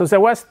fan. So there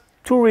was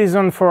two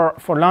reasons for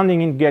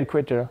landing in Gale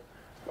crater.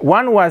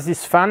 One was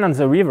this fan on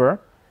the river,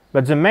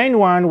 but the main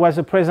one was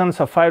the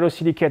presence of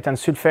phyllosilicate and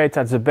sulfate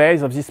at the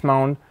base of this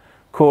mound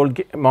called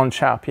Mount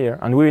Sharp here,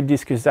 and we will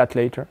discuss that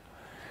later.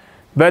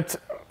 But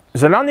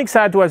the landing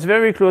site was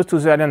very close to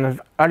the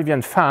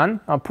Albion fan,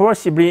 and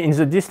possibly in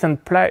the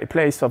distant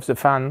place of the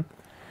fan,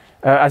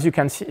 as you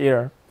can see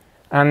here.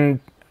 And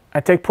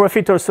I take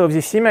profit also of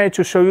this image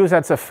to show you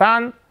that the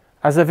fan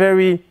has a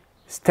very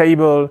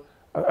stable,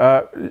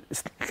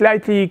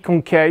 slightly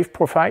concave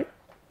profile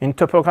in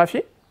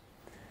topography.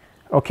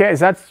 Okay,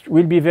 that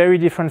will be very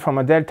different from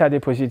a delta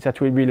deposit that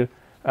we will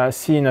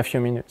see in a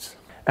few minutes.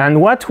 And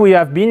what we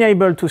have been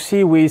able to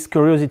see with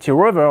Curiosity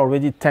rover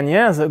already 10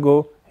 years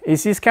ago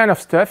is this kind of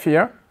stuff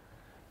here.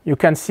 You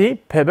can see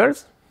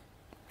pebbles,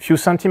 few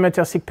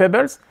centimeter thick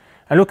pebbles,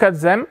 and look at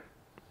them.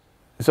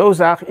 Those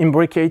are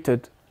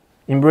imbricated.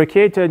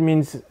 Imbricated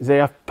means they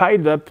are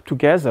piled up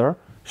together,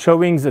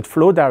 showing the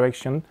flow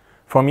direction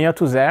from here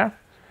to there,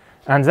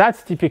 and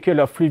that's typical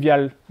of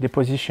fluvial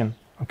deposition.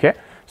 Okay,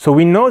 so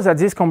we know that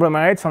these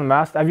conglomerates on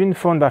Mars have been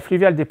formed by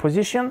fluvial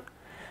deposition,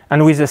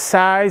 and with the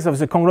size of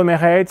the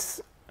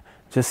conglomerates,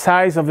 the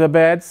size of the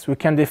beds, we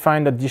can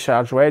define the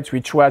discharge rate,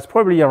 which was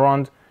probably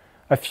around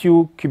a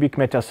few cubic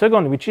meters a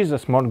second, which is a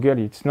small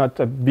gully. It's not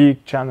a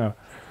big channel.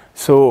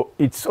 So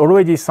it's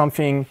already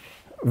something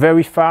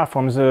very far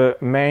from the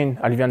main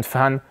Albion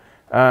fan,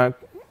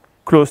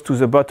 close to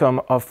the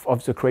bottom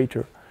of the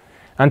crater.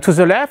 And to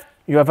the left,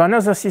 you have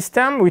another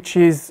system, which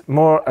is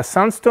more a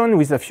sandstone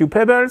with a few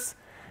pebbles,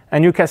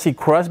 and you can see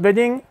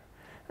cross-bedding.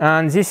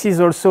 And this is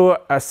also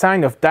a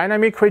sign of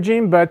dynamic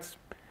regime, but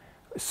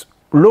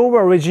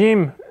lower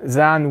regime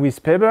than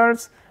with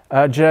pebbles,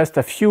 just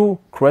a few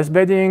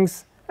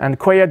cross-beddings and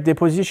quiet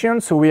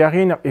deposition. So we are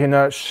in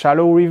a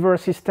shallow river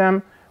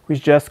system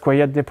with just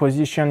quiet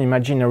deposition.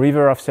 Imagine a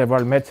river of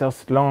several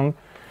meters long,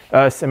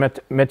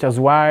 meters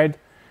wide,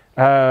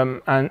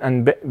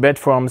 and bed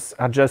forms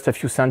are just a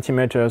few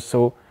centimeters.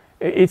 So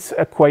it's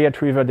a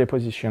quiet river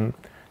deposition.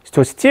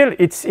 So still,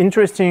 it's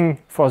interesting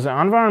for the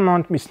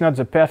environment. It's not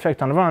the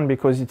perfect environment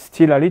because it's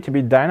still a little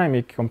bit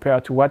dynamic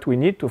compared to what we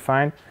need to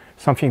find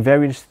something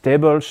very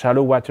stable,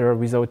 shallow water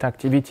without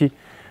activity,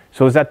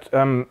 so that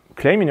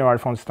clay mineral,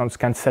 for instance,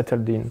 can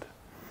settle in.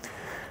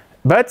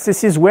 But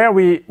this is where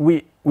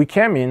we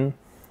came in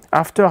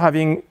after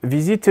having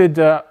visited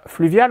the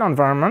fluvial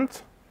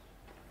environment.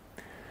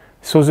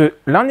 So the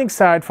landing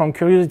site from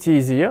Curiosity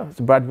is here,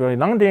 the Bradbury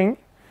landing,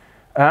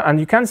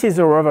 and you can see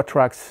the rover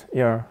tracks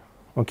here.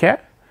 Okay,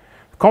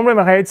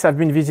 conglomerates have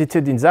been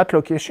visited in that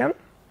location,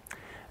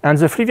 and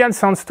the fluvial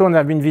sandstone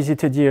have been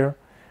visited here.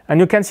 And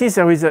you can see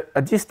there is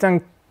a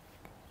distinct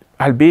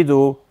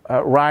albedo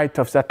right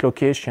of that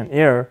location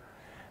here.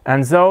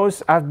 And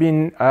those have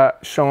been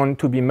shown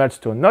to be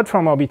mudstone. Not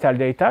from orbital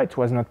data, it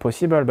was not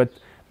possible, but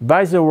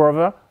by the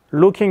rover,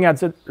 looking at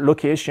the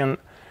location,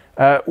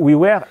 we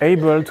were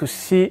able to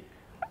see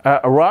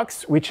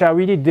rocks which are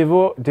really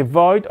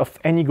devoid of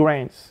any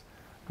grains.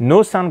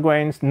 No sand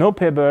grains, no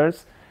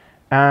pebbles.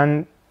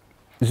 And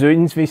the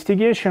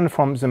investigation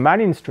from the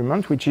MALI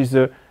instrument, which is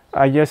the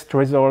highest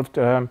resolved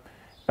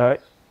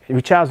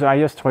which are the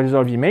highest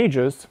resolved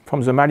images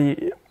from the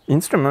MALI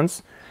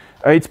instruments,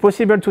 it's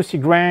possible to see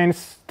grains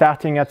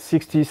starting at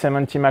 60,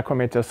 70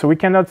 micrometers. So we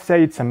cannot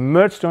say it's a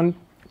mudstone,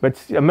 but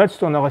it's a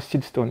mudstone or a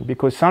siltstone,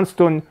 because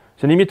sandstone,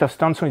 the limit of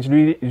sandstone is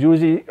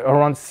usually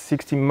around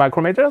 60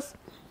 micrometers.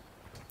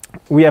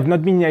 We have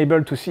not been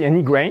able to see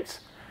any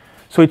grains.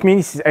 So it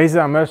means it's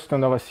either a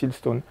mudstone or a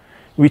siltstone,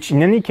 which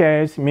in any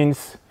case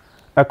means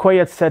a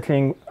quiet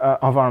settling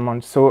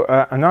environment. So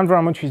an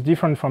environment which is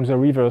different from the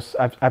rivers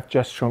I've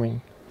just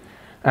shown.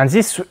 And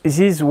this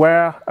is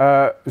where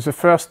the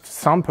first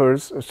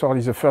samples,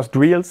 the first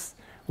drills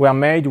were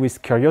made with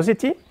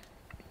Curiosity.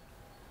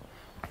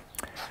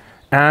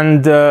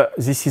 And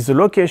this is the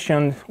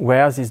location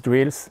where these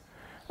drills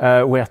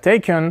were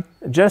taken.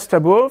 Just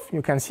above,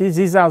 you can see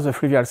these are the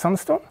fluvial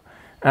sandstone,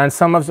 and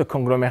some of the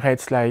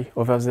conglomerates lie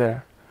over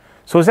there.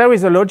 So there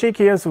is a logic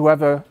here to have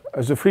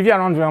the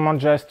fluvial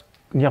environment just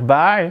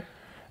nearby,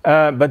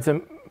 but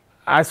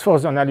as for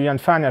the Albion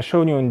fan I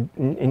showed you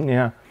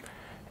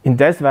in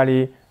Death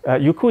Valley,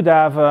 you could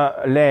have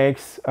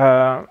lakes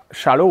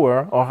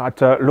shallower or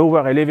at a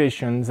lower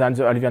elevation than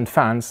the Albion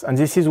fans, and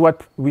this is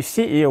what we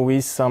see here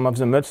with some of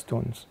the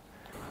mudstones.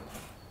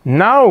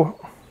 Now,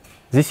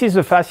 this is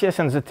the facies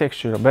and the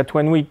texture, but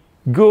when we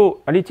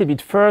go a little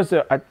bit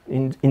further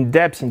in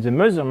depth in the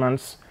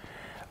measurements,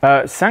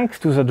 thanks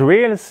to the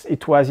drills,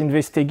 it was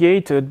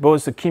investigated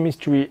both the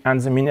chemistry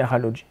and the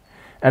mineralogy.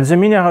 And the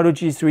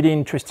mineralogy is really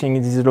interesting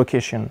in this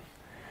location.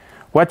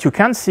 What you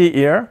can see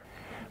here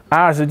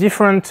are the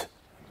different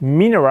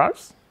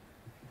minerals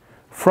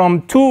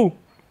from two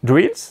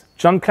drills,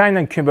 John Klein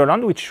and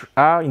Cumberland, which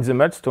are in the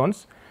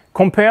mudstones,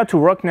 compared to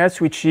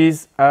Rocknest, which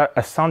is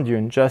a sand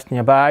dune just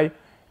nearby,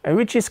 and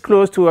which is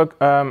close to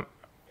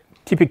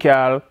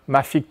typical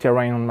mafic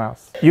terrain on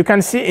Mars. You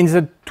can see in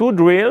the two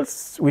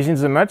drills within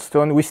the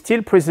mudstone, we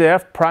still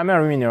preserve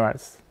primary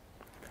minerals.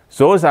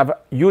 Those have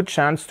huge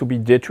chance to be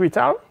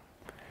detrital,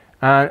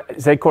 and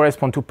they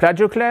correspond to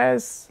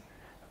plagioclase.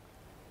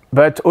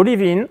 But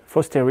olivine,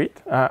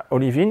 phosterite,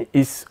 olivine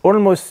is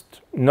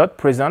almost not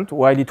present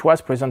while it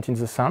was present in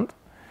the sand.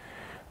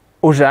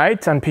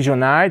 Augite and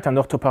pigeonite and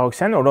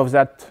orthopyroxene,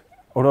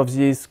 all of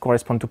these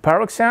correspond to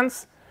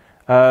pyroxenes.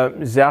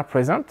 They are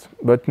present,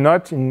 but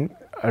not in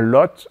a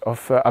lot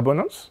of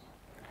abundance.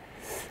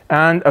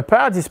 And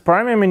apart these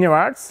primary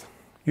minerals,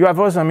 you have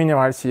other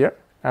minerals here.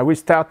 I will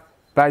start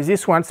by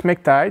this one,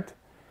 smectite,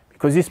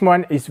 because this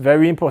one is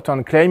very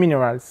important, clay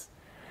minerals.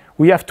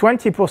 We have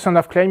 20%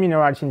 of clay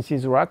minerals in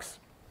these rocks.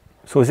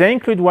 So they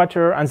include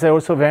water, and they're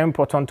also very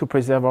important to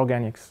preserve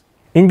organics.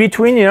 In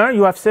between here,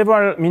 you have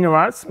several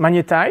minerals,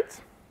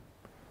 magnetite,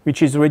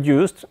 which is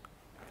reduced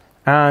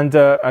and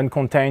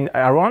contain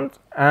iron,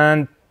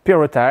 and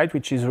pyrrhotite,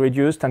 which is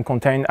reduced and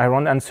contain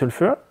iron and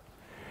sulfur.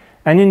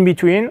 And in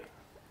between,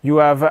 you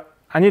have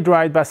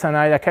anhydrite,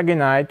 basanite,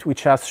 acagenite,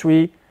 which are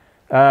three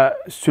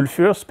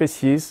sulfur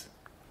species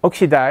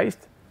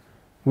oxidized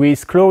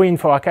with chlorine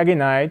for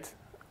acagenite.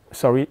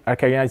 Sorry,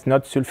 acagenite is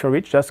not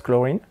sulfur-rich, just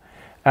chlorine,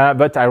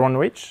 but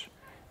iron-rich.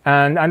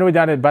 And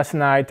anhydrite and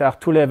basanite are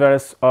two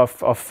levels of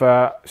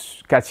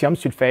calcium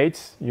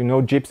sulfates. You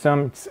know,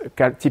 gypsum, it's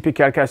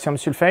typical calcium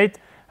sulfate.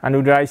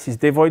 Anhydrite is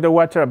devoid of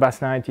water.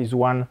 Basanite is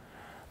one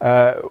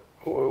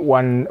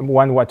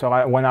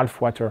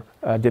half water,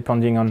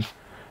 depending on,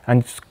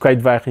 and it's quite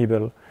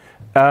variable.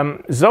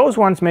 Those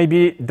ones may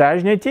be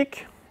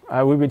diagenetic.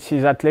 We will see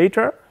that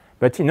later.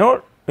 But in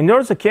all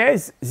the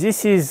case,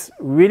 this is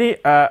really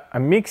a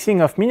mixing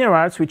of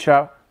minerals which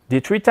are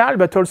detrital,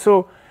 but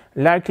also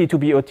likely to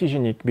be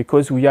autogenic,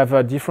 because we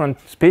have different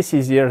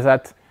species here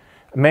that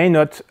may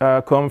not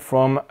come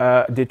from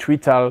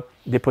detrital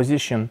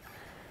deposition.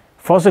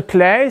 For the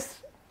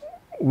clays,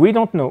 we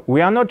don't know.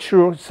 We are not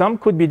sure. Some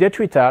could be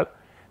detrital,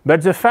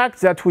 but the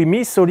fact that we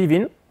miss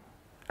olivine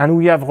and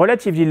we have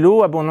relatively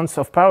low abundance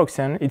of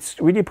pyroxene, it's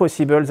really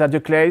possible that the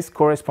clays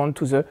correspond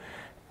to the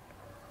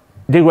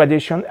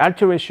degradation,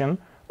 alteration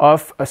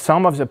of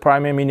some of the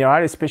primary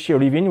mineral, especially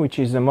olivine, which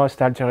is the most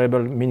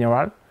alterable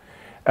mineral.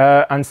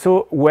 And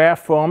so were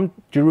formed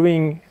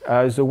during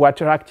the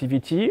water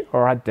activity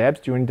or at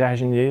depth during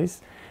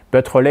diagenesis,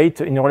 but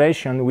in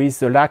relation with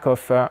the lack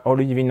of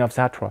olivine of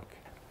that rock.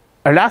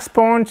 A last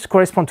point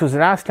corresponds to the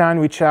last line,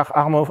 which are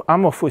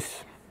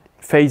amorphous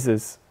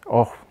phases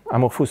or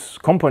amorphous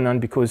component,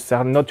 because they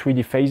are not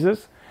really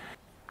phases.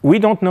 We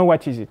don't know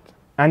what is it.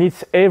 And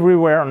it's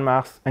everywhere on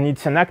Mars, and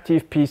it's an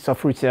active piece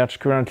of research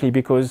currently,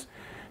 because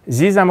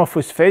these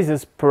amorphous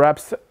phases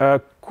perhaps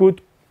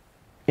could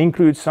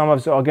include some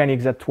of the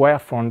organics that were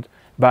found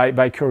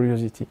by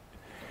curiosity.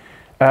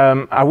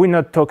 I will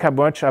not talk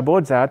much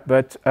about that,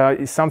 but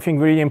it's something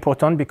really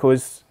important,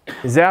 because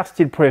they are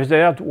still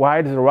preserved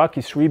while the rock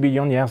is 3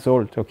 billion years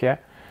old. Okay,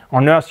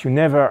 on Earth you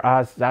never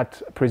have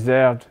that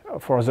preserved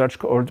for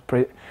such old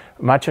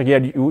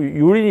material.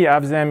 You really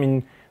have them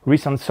in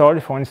recent soil,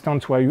 for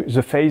instance, where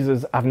the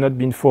phases have not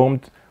been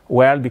formed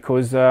well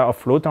because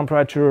of low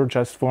temperature,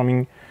 just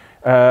forming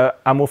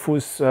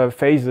amorphous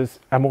phases,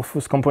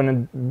 amorphous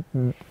component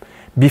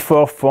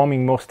before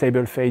forming more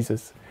stable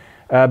phases.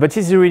 But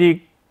it's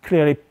really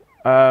clearly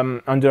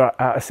under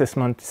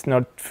assessment. It's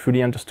not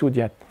fully understood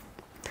yet.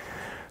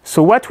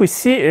 So what we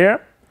see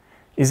here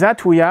is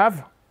that we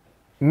have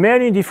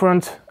many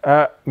different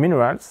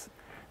minerals.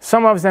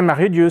 Some of them are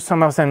reduced,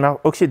 some of them are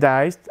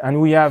oxidized,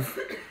 and we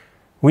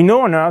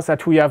know on Earth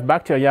that we have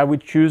bacteria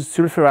which use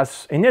sulfur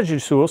as energy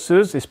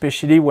sources,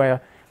 especially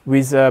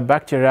with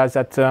bacteria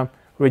that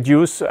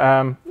reduce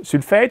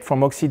sulfate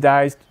from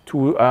oxidized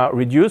to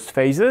reduced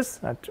phases,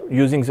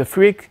 using the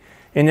free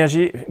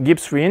energy,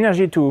 Gibbs free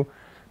energy to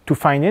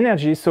find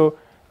energy. So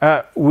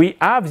we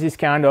have this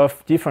kind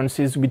of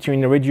differences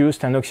between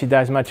reduced and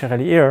oxidized material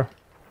here.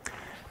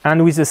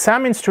 And with the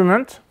SAM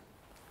instrument,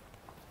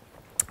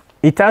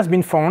 it has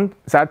been found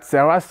that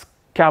there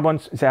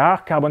are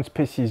carbon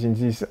species in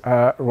these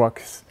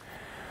rocks.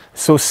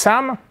 So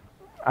SAM,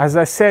 as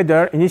I said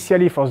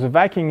initially for the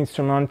Viking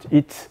instrument,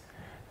 it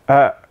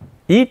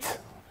heats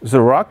the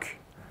rock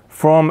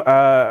from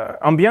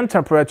ambient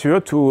temperature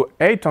to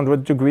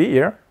 800 degrees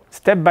here,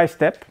 step by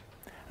step.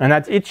 And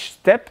at each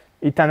step,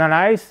 it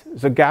analyzes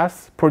the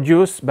gas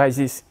produced by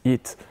this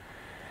heat.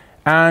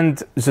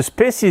 And the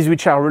species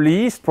which are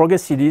released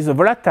progressively, the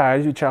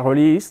volatiles which are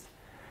released,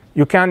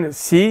 you can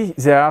see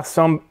there are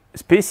some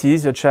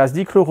species such as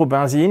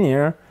dichlorobenzene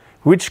here,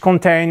 which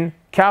contain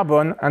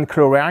carbon and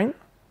chlorine.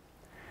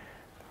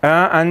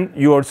 And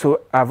you also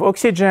have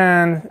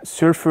oxygen,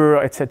 sulfur,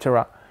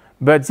 etc.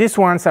 But these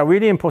ones are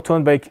really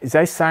important because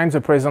they sign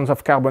the presence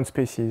of carbon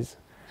species.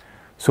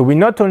 So we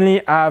not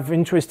only have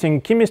interesting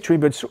chemistry,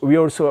 but we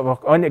also have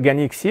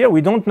organics here.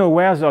 We don't know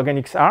where the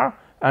organics are,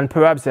 and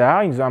perhaps they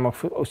are in the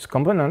amorphous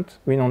component.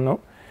 We don't know.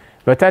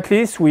 But at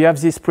least we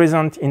have this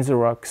present in the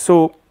rock.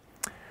 So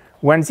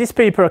when this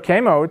paper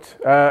came out,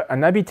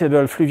 an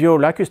habitable fluvial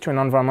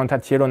lacustrine environment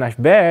at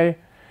Yellowknife Bay,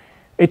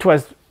 it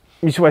was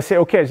say,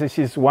 okay, this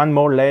is one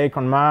more lake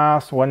on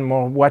Mars, one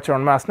more water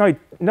on Mars. No, it's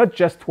not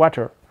just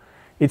water.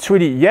 It's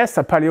really, yes,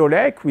 a paleo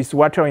lake with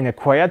water in a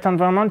quiet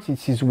environment.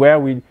 This is where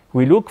we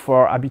look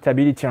for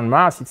habitability on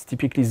Mars. It's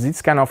typically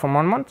this kind of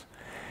environment.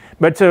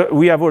 But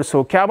we have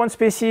also carbon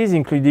species,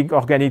 including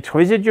organic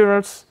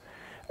residuals.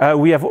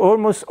 We have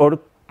almost all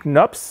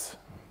knobs,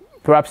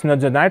 perhaps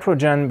not the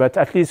nitrogen, but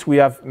at least we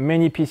have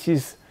many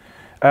pieces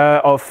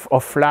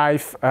of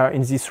life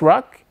in this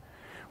rock.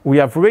 We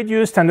have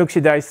reduced and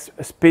oxidized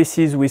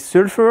species with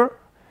sulfur,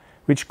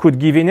 which could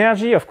give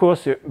energy. Of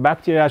course,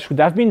 bacteria should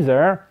have been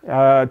there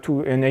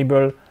to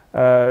enable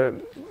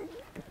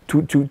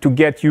to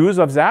get use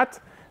of that.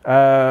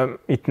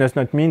 It does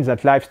not mean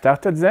that life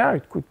started there.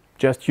 It could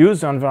just use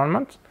the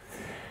environment.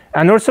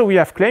 And also we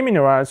have clay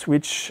minerals,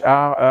 which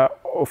are,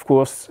 of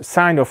course,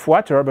 sign of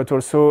water, but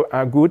also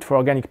good for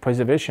organic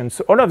preservation.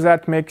 So all of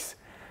that makes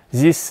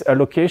this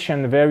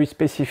location very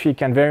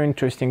specific and very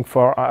interesting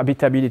for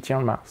habitability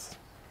on Mars.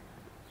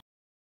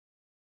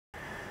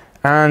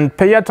 And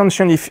pay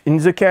attention if, in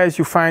the case,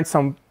 you find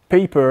some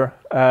paper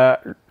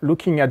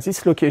looking at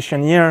this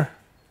location here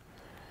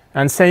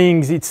and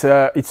saying it's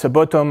a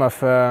bottom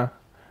of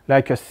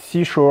like a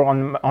seashore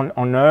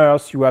on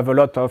Earth. You have a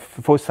lot of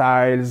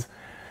fossils,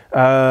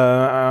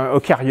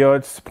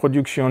 eukaryotes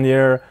production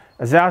here.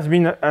 There has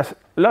been a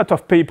lot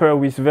of paper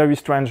with very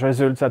strange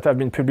results that have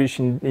been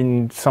published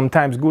in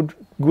sometimes good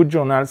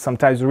journals,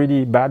 sometimes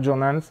really bad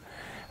journals.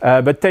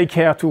 But take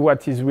care to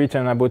what is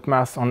written about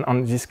Mars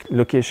on this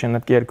location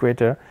at Gale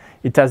Crater.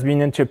 It has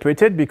been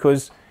interpreted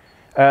because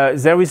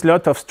there is a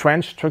lot of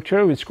strange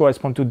structure which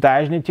correspond to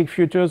diagenetic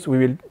features. We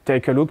will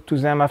take a look to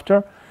them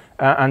after.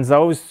 And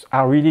those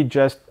are really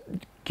just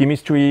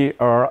chemistry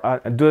or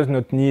does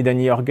not need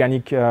any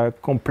organic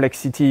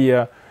complexity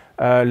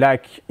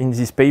like in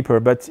this paper.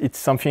 But it's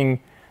something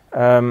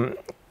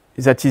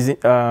that is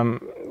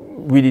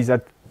really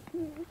that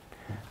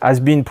has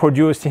been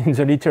produced in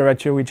the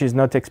literature, which is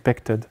not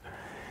expected.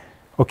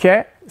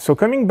 Okay, so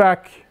coming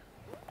back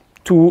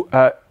to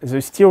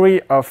the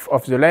theory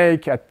of the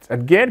lake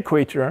at Gale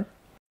Crater,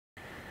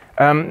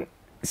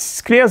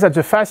 it's clear that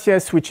the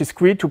facies, which is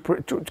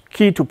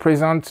key to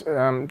present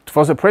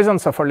for the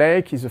presence of a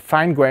lake, is a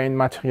fine-grained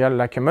material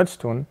like a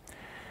mudstone.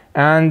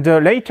 And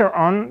later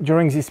on,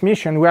 during this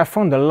mission, we have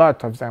found a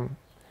lot of them.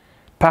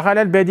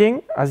 Parallel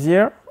bedding, as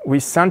here,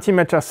 with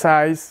centimeter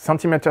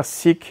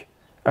thick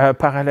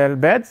parallel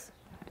beds,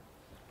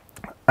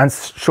 and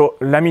show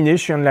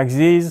lamination like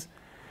this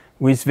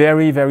with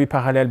very, very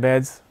parallel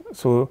beds.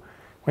 So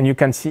when you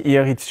can see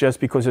here, it's just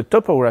because the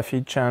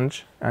topography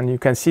changed, and you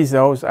can see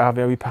those are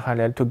very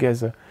parallel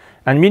together.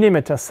 And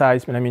millimeter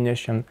size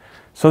lamination.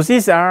 So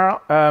these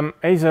are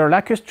either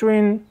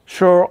lacustrine,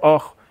 shore,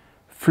 or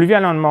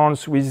fluvial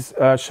environments with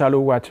shallow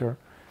water.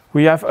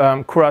 We have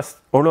crossed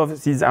all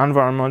of these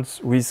environments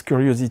with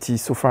curiosity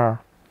so far.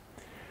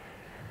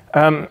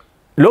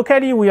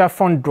 Locally, we have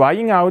found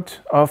drying out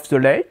of the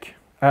lake.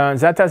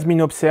 That has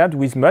been observed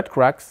with mud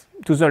cracks.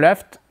 To the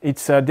left,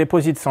 it's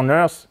deposits on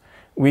Earth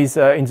with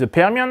in the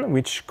Permian,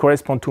 which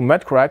correspond to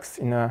mud cracks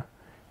in a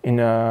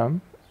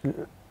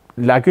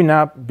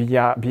laguna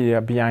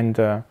behind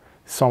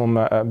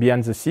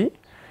behind the sea.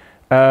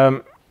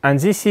 And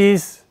this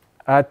is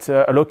at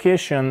a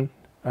location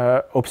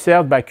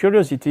observed by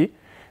curiosity,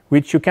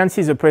 which you can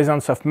see the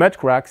presence of mud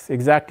cracks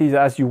exactly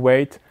as you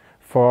wait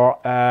for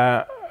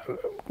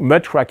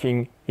mud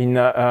cracking in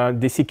a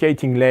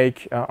desiccating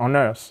lake on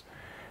Earth.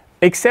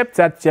 Except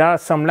that there are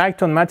some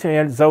limestone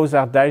materials, those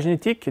are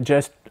diagenetic,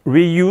 just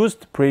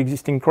reused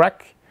pre-existing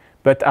crack,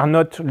 but are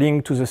not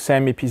linked to the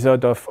same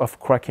episode of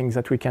cracking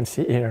that we can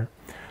see here.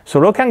 So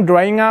local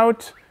drying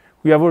out,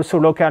 we have also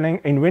local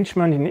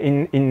enrichment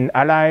in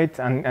halite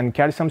and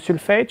calcium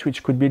sulfate,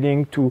 which could be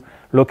linked to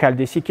local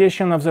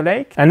desiccation of the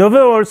lake. And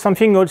overall,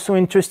 something also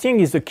interesting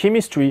is the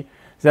chemistry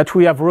that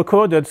we have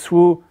recorded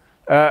through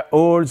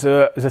all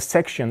the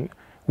section.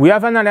 We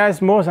have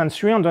analyzed more than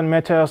 300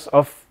 meters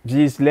of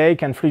these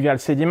lake and fluvial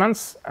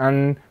sediments,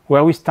 and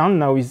where we stand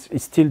now is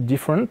still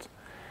different,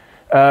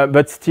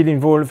 but still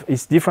involved,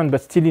 it's different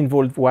but still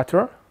involved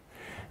water.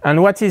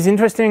 And what is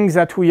interesting is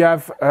that we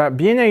have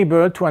been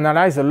able to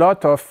analyze a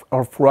lot of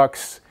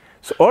rocks.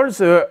 So all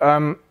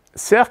the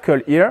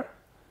circle here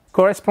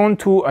correspond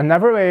to an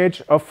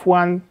average of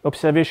one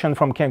observation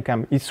from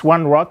ChemCam. It's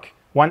one rock,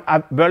 one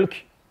bulk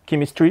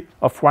chemistry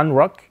of one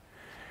rock.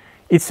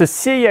 It's a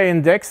CIA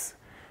index,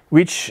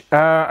 which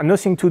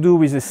nothing to do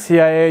with the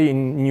CIA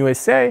in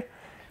USA.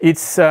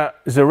 It's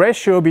the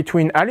ratio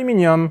between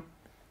aluminium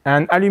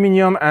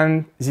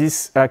and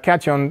this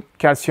cation,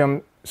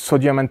 calcium,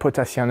 sodium, and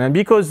potassium. And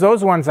because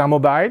those ones are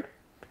mobile,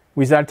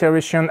 with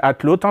alteration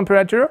at low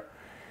temperature,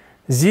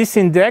 this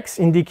index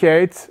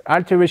indicates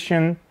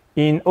alteration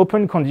in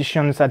open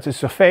conditions at the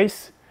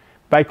surface.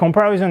 By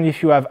comparison,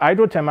 if you have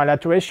hydrothermal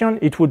alteration,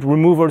 it would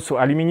remove also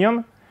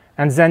aluminium,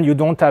 and then you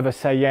don't have a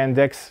CIA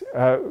index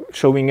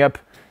showing up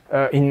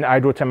in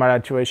hydrothermal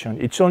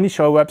alteration. It only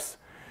shows up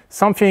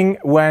something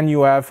when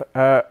you have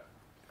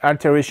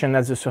alteration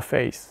at the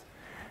surface.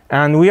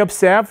 And we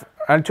observe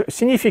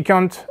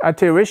significant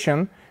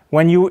alteration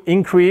when you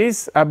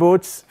increase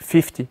about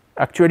 50.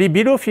 Actually,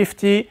 below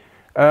 50,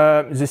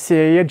 the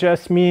CAA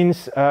just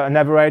means an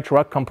average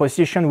rock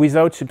composition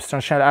without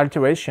substantial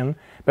alteration.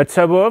 But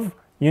above,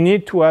 you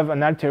need to have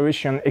an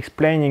alteration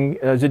explaining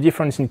the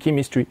difference in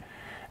chemistry.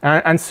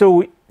 And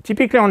so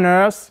typically on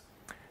Earth,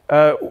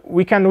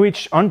 we can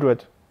reach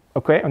 100,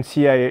 okay, on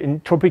CAA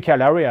in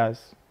tropical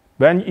areas.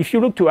 But if you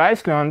look to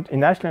Iceland,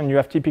 in Iceland you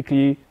have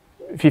typically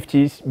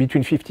 50s,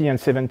 between 50 and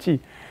 70.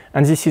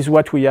 And this is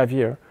what we have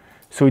here.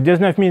 So it does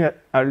not mean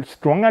a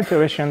strong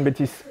alteration,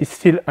 but it's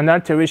still an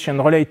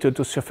alteration related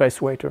to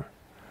surface water.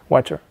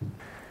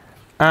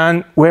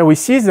 And where we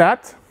see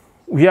that,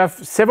 we have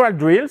several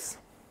drills.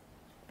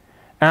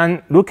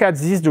 And look at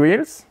these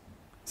drills.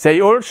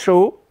 They all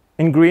show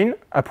in green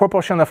a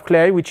proportion of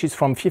clay which is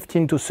from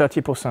 15 to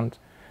 30%.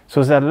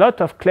 So there are a lot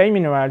of clay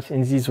minerals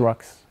in these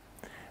rocks.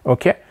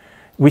 Okay?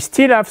 We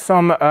still have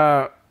some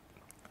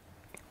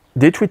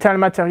detrital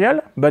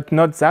material, but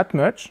not that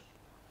much.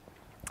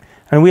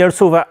 And we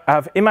also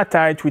have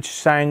hematite, which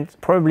signs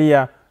probably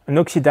an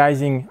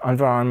oxidizing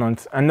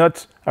environment and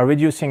not a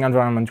reducing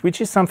environment, which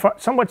is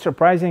somewhat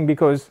surprising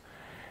because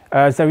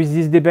there is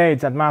this debate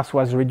that Mars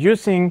was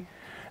reducing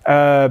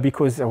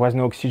because there was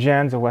no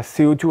oxygen, there was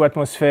CO2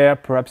 atmosphere,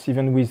 perhaps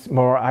even with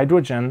more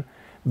hydrogen.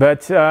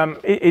 But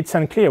it's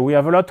unclear. We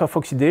have a lot of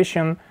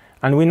oxidation,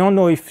 and we don't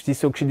know if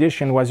this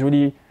oxidation was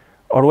really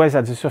always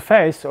at the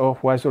surface or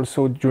was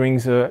also during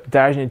the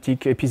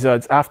diagenetic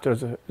episodes after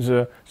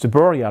the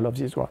burial of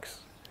these rocks.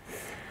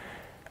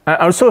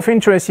 Also of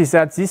interest is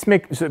that the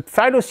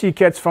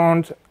phyllosilicates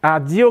found are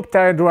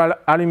dioctahedral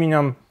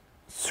aluminum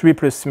 3+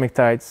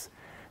 smectites,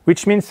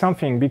 which means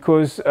something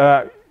because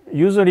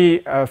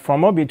usually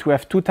from orbit we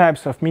have two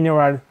types of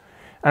mineral,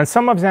 and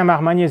some of them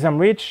are magnesium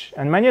rich,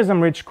 and magnesium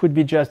rich could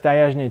be just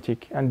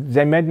diagenetic, and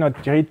they may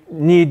not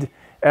need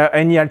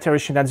any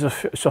alteration at the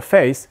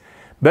surface.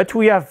 But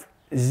we have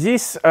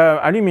this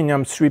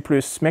aluminum 3+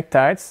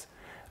 smectites,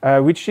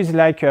 which is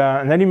like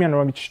an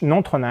aluminum-rich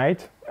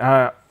nontronite,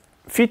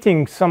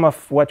 fitting some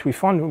of what we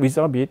found with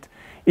orbit.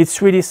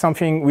 It's really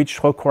something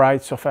which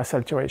requires surface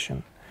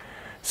alteration.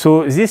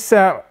 So this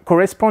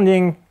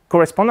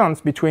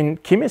correspondence between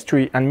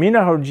chemistry and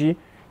mineralogy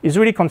is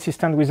really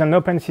consistent with an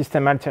open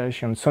system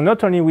alteration. So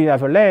not only we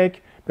have a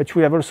lake, but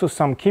we have also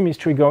some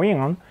chemistry going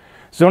on.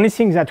 The only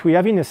thing that we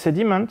have in a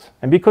sediment,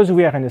 and because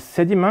we are in a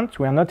sediment,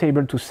 we are not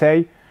able to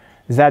say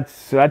that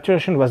the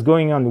alteration was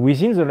going on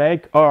within the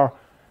lake or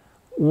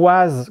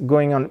was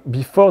going on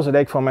before the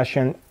lake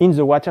formation in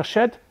the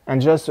watershed,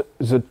 and just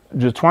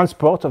the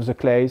transport of the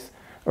clays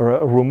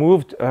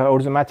removed all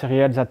the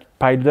material that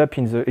piled up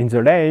in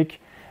the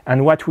lake.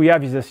 And what we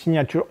have is a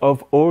signature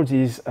of all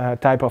these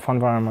type of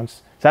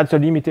environments. That's the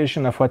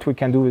limitation of what we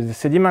can do with the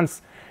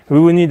sediments. We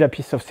will need a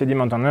piece of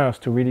sediment on Earth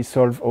to really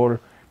solve all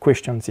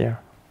questions here.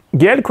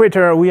 Gale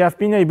crater, we have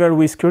been able,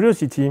 with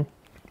curiosity,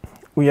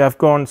 we have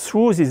gone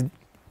through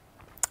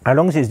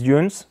along these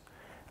dunes.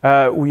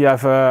 We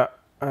have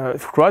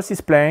crossed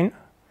this plain.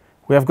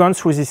 We have gone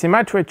through this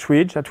hematite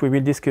ridge that we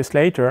will discuss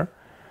later.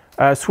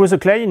 Through the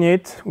clay in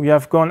it, we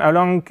have gone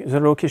along the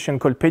location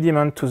called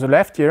Pediment to the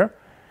left here.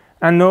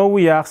 And now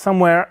we are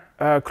somewhere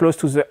close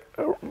to the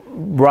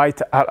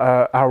right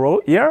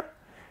arrow here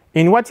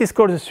in what is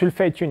called the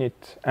sulfate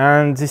unit.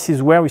 And this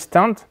is where we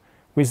stand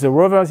with the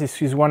rover.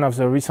 This is one of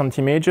the recent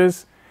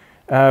images.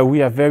 We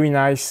have very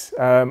nice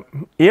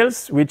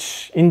hills,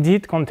 which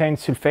indeed contain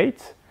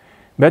sulfate,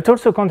 but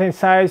also contain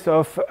size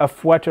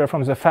of water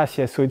from the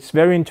fascia. So it's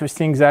very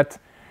interesting that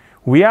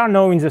we are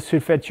now in the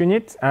sulfate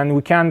unit, and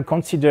we can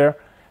consider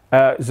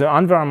the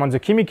environment, the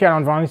chemical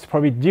environment is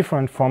probably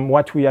different from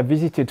what we have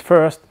visited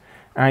first.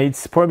 And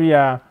it's probably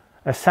a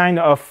sign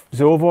of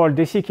the overall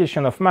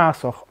desiccation of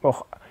Mars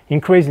or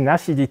increase in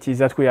acidity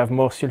that we have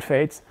more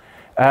sulfates.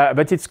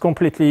 But it's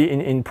completely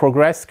in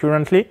progress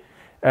currently.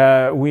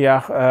 We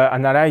are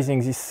analyzing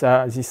this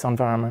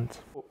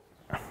environment.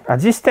 At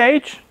this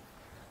stage,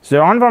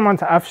 the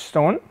environment I've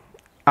shown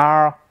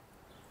are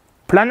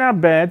planar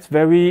beds,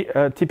 very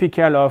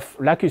typical of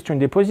lacustrine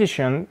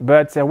deposition,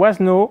 but there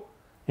was no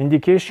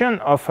indication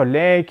of a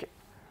lake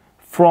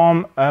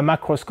from a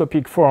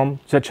macroscopic form,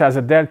 such as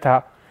a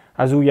delta,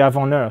 as we have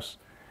on Earth.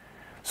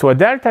 So a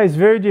delta is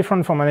very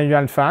different from an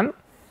annual fan.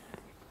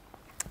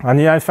 An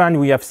annual fan,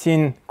 we have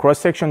seen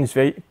cross-section is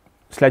very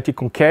slightly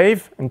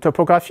concave in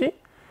topography.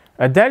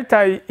 A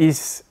delta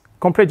is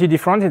completely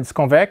different. It's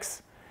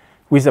convex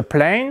with a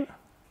plane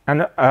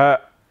and a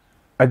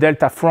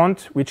delta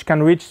front, which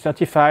can reach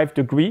 35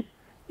 degrees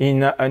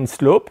in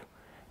slope,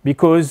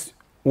 because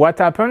what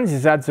happens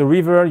is that the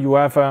river, you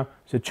have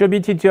the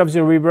turbidity of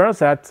the river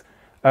that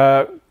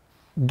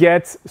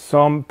get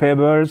some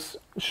pebbles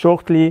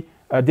shortly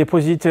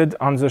deposited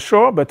on the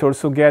shore, but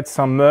also get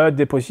some mud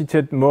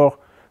deposited more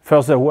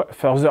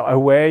further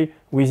away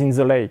within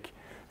the lake.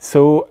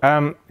 So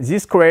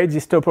this creates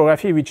this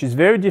topography which is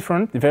very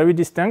different, very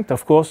distinct.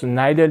 Of course, the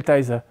Nile Delta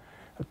is a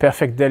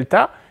perfect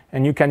delta,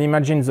 and you can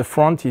imagine the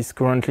front is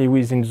currently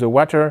within the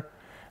water.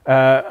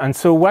 And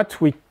so what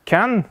we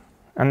can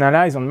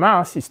analyze on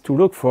Mars is to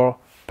look for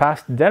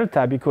past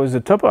delta, because the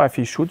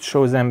topography should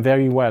show them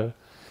very well.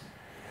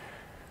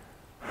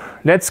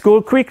 Let's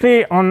go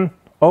quickly on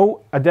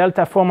how a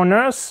delta form on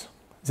Earth.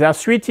 There are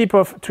three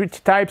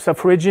types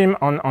of regime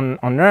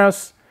on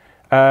Earth.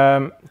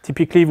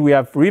 Typically, we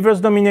have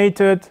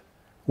rivers-dominated,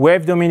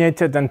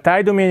 wave-dominated, and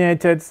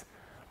tide-dominated.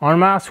 On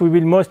Mars, we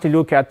will mostly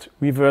look at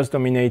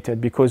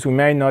rivers-dominated because we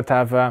may not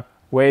have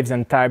waves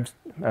and tides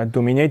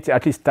dominated.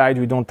 At least tide,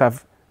 we don't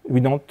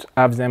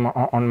have them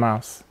on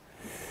Mars.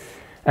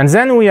 And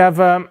then we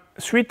have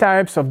three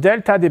types of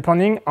delta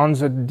depending on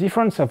the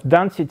difference of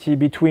density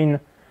between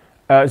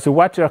the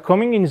water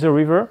coming in the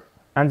river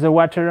and the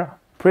water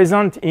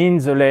present in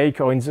the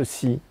lake or in the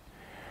sea.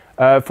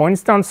 For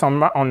instance,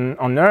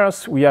 on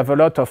Earth, we have a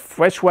lot of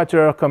fresh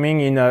water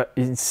coming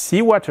in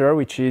seawater,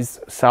 which is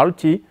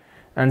salty,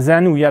 and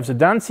then we have the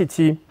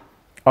density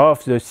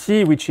of the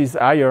sea, which is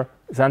higher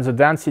than the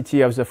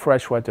density of the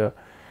fresh water.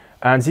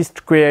 And this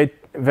creates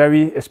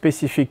very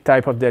specific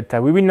type of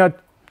delta. We will not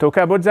talk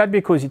about that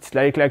because it's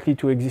likely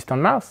to exist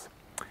on Mars.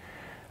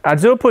 At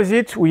the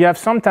opposite, we have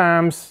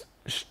sometimes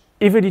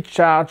heavily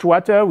charged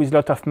water with a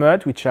lot of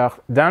mud, which are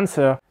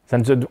denser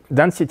than the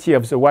density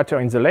of the water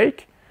in the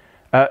lake.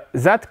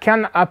 That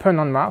can happen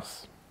on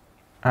Mars.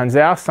 And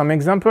there are some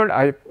examples.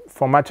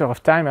 For matter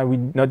of time, I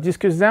will not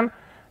discuss them.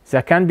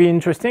 They can be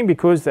interesting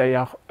because they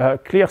are a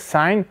clear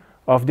sign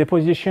of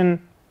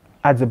deposition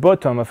at the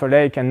bottom of a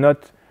lake and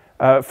not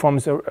from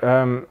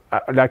the,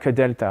 like a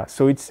delta.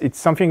 So it's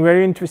something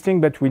very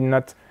interesting, but we'll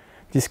not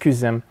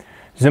discuss them.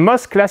 The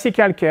most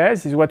classical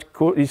case is what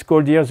is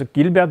called here the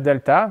Gilbert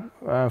delta,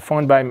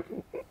 found by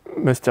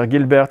Mr.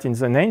 Gilbert in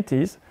the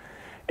 90s.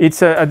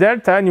 It's a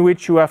delta in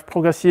which you have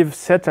progressive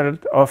settle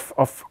of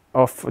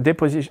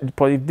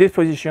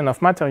deposition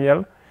of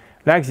material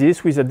like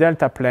this with a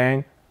delta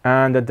plane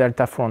and a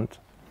delta front.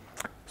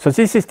 So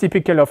this is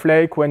typical of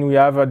lake when we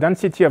have a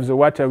density of the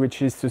water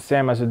which is the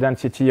same as the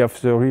density of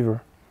the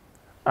river.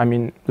 I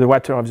mean the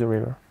water of the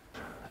river.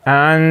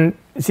 And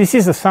this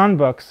is a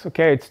sandbox.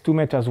 Okay, it's 2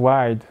 meters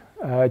wide.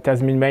 It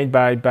has been made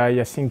by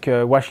I think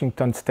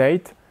Washington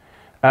State.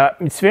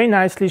 It's very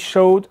nicely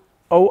showed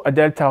how a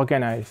delta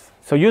organized.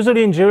 So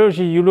usually in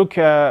geology you look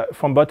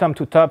from bottom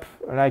to top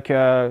like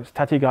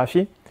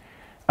stratigraphy.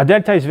 A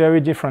delta is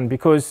very different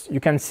because you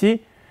can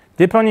see,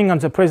 depending on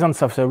the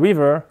presence of the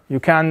river, you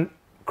can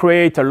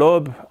create a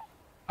lobe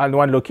at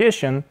one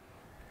location,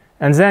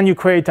 and then you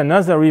create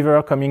another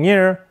river coming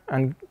here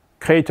and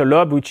create a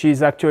lobe which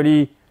is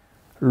actually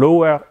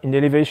lower in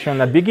elevation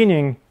at the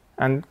beginning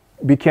and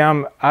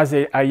become as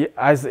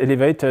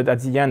elevated at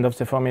the end of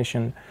the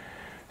formation.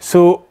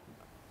 So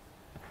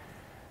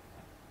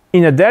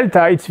in a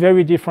delta, it's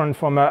very different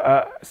from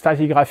a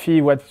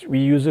stratigraphy, what we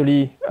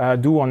usually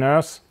do on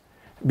Earth,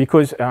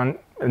 because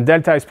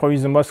delta is probably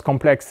the most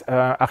complex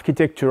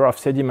architecture of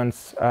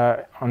sediments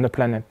on the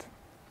planet.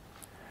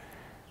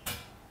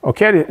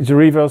 Okay, the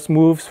rivers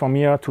moves from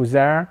here to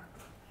there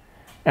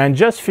and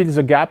just fill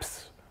the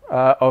gaps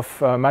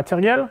of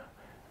material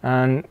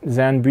and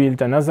then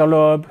build another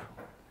lobe.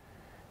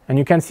 And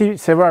you can see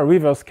several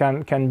rivers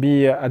can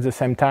be at the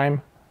same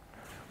time.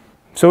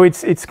 So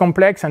it's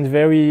complex and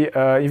very,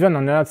 even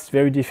on Earth, it's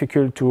very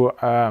difficult to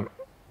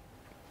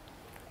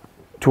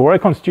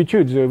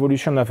reconstitute the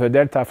evolution of a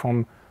delta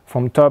from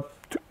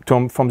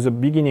the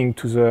beginning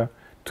to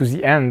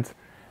the end,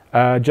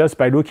 just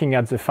by looking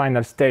at the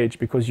final stage,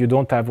 because you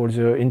don't have all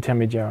the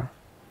intermediary.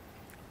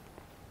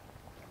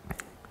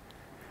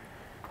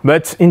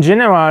 But in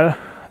general,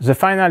 the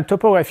final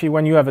topography,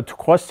 when you have a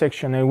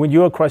cross-section, and when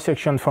you have a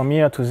cross-section from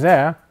here to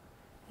there,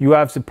 you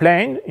have the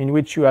plain in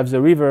which you have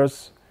the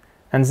rivers,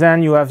 and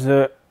then you have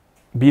the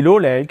below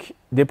lake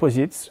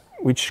deposits,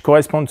 which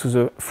correspond to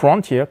the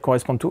frontier,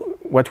 correspond to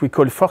what we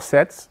call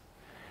foresets,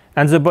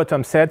 and the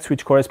bottom sets,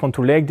 which correspond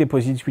to lake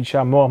deposits, which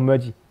are more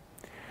muddy.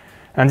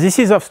 And this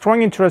is of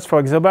strong interest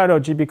for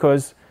exobiology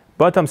because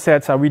bottom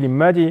sets are really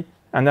muddy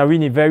and are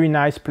really very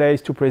nice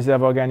place to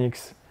preserve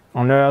organics.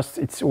 On Earth,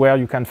 it's where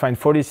you can find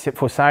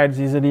fossils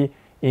easily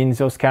in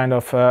those kind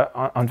of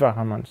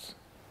environments.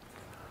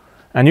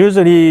 And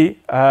usually,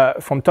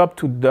 from top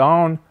to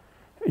down,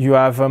 you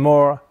have a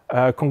more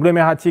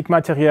conglomeratic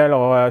material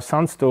or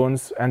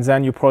sandstones, and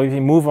then you probably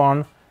move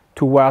on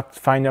toward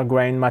finer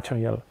grain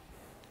material.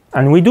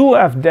 And we do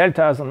have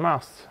deltas on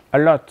Mars, a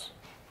lot.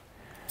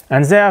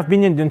 And they have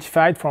been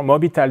identified from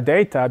orbital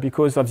data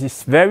because of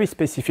this very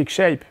specific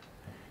shape.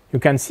 You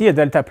can see a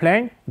delta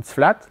plane, it's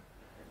flat,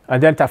 a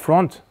delta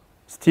front,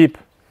 steep.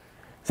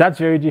 That's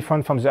very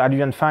different from the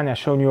alluvial fan I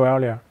showed you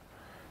earlier.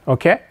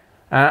 Okay?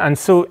 And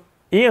so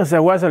here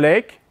there was a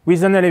lake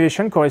with an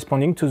elevation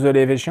corresponding to the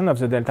elevation of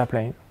the delta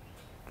plane.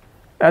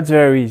 That's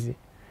very easy.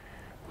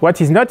 What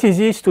is not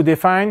easy is to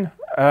define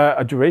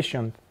a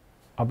duration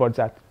about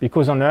that,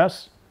 because on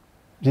Earth,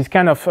 this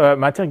kind of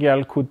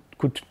material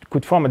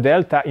could form a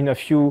delta in a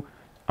few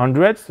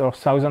hundreds or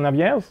thousands of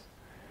years.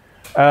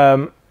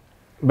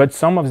 But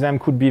some of them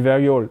could be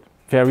very old.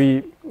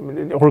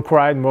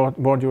 required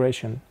more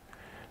duration.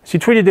 So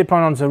it really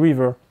depends on the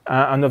river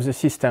and of the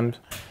systems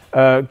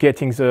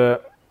getting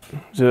the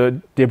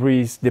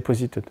debris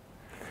deposited.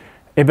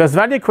 Ebers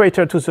Valley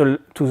crater to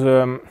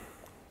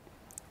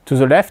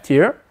the left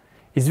here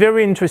is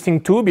very interesting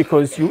too,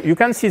 because you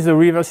can see the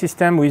river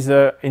system with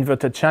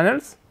inverted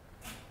channels,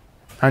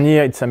 and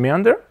here it's a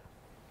meander,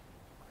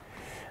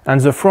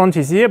 and the front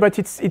is here, but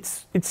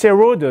it's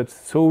eroded.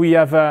 So we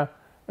have a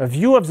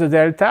view of the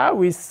delta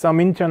with some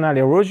internal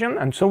erosion,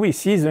 and so we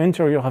see the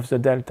interior of the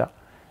delta.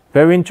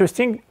 Very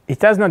interesting.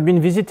 It has not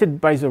been visited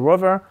by the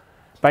rover,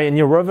 by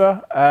any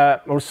rover.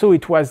 Also,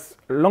 it was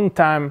a long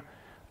time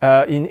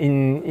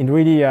in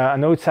really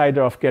an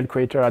outsider of Gale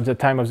crater at the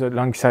time of the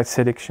long site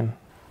selection.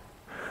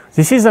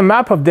 This is a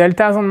map of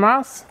deltas on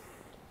Mars,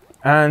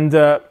 and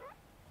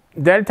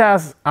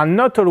deltas are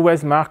not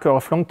always marker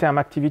of long-term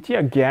activity.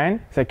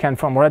 Again, they can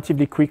form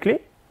relatively quickly.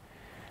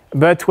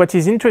 But what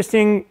is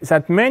interesting is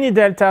that many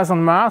deltas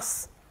on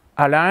Mars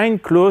align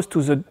close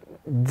to the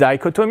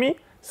dichotomy,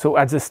 so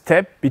at the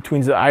step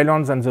between the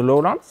islands and the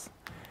lowlands.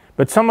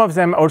 But some of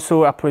them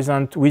also are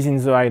present within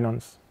the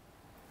islands.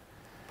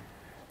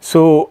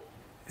 So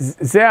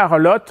there are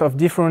a lot of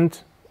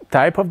different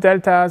types of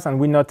deltas, and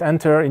we will not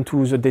enter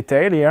into the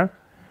detail here.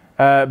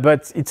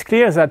 But it's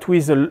clear that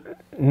with a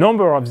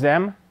number of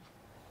them,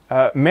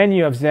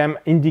 many of them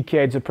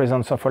indicate the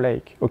presence of a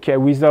lake, okay,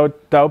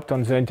 without doubt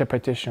on the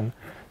interpretation.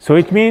 So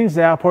it means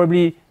there are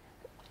probably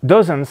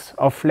dozens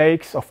of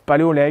lakes, of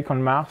paleo lake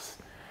on Mars,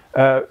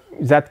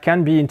 that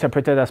can be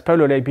interpreted as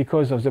paleo lake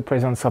because of the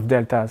presence of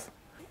deltas.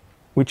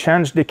 We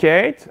changed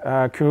decade.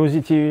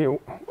 Curiosity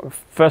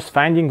first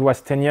finding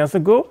was 10 years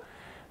ago.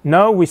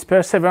 Now with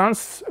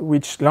Perseverance,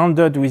 which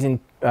landed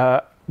within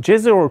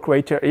J0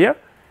 crater here,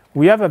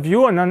 we have a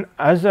view on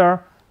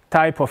another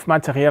type of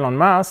material on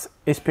Mars,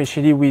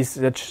 especially with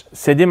the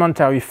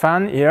sedimentary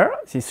fan here,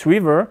 this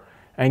river,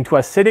 and it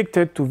was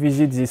selected to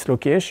visit this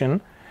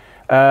location.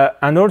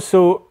 And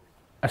also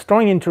a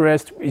strong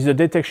interest is the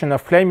detection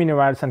of clay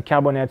minerals and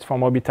carbonates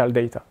from orbital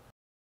data.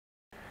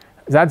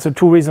 That's the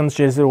two reasons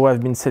J0 has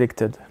been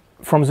selected.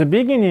 From the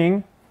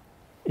beginning,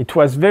 it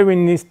was very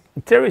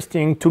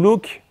interesting to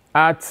look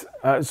at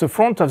the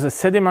front of the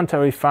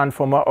sedimentary fan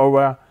from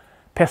our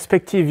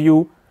perspective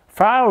view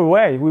far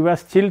away. We were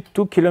still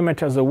 2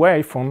 kilometers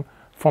away from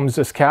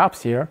the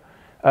scarps here.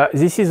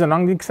 This is a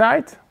landing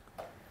site.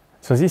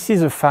 So this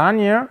is a fan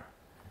here.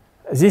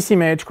 This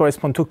image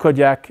corresponds to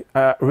Kodiak,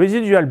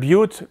 residual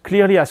butte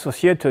clearly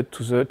associated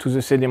to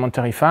the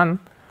sedimentary fan.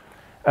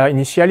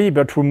 Initially,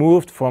 but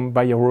removed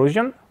by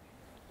erosion.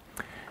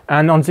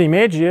 And on the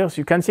image here,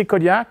 so you can see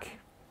Kodiak,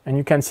 and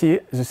you can see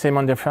the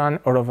sedimentary fan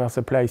all over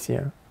the place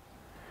here.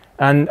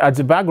 And at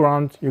the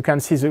background, you can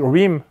see the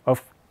rim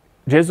of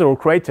J0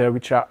 crater,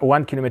 which are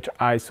 1 kilometer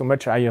high, so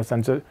much higher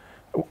than the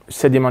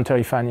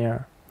sedimentary fan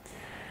here.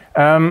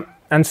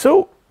 And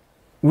so,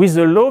 with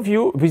the low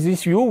view, with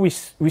this view,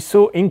 we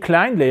saw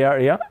inclined layer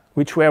here,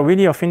 which were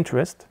really of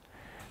interest,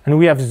 and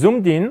we have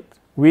zoomed in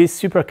with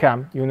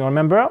SuperCam. You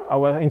remember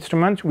our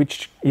instrument,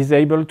 which is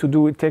able to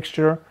do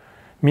texture,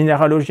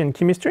 mineralogy, and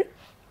chemistry.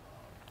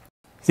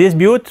 This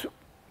butte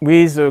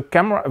with a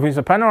camera, with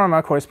a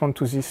panorama, corresponds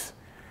to this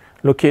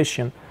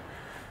location.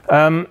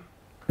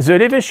 The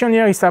elevation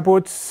here is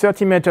about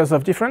 30 meters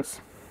of difference.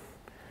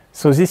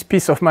 So this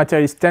piece of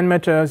material is 10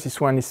 meters.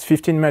 This one is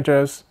 15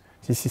 meters.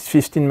 This is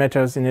 15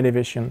 meters in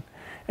elevation,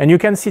 and you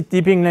can see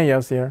dipping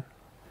layers here.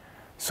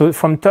 So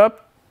from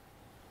top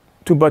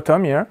to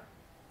bottom here,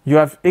 you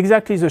have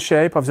exactly the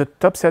shape of the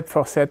top set,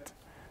 for set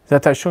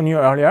that I shown you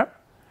earlier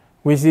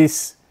with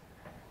this.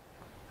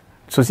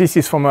 So this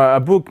is from a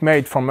book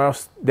made from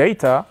Earth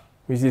data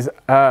with these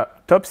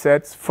top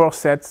sets, 4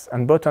 sets,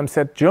 and bottom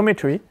set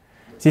geometry.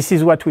 This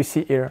is what we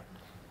see here.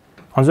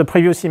 On the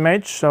previous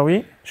image,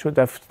 sorry, should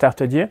have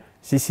started here.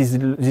 This is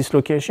this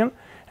location,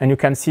 and you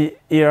can see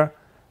here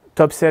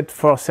top set,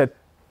 4 set,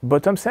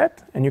 bottom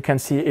set, and you can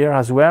see here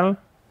as well,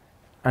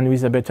 and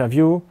with a better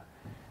view,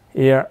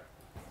 here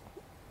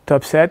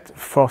top set,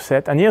 4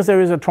 set. And here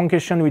there is a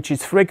truncation which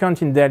is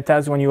frequent in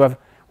deltas when you have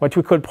what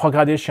we call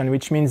progradation,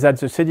 which means that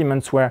the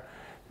sediments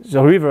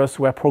the rivers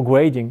were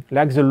prograding,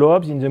 like the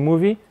lobes in the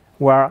movie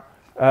were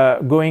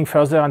going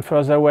further and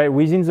further away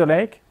within the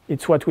lake.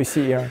 It's what we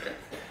see here.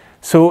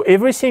 So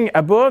everything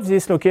above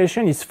this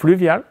location is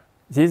fluvial.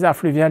 These are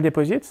fluvial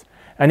deposits.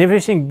 And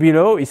everything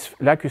below is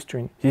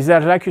lacustrine. These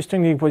are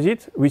lacustrine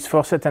deposits with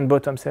 4 set and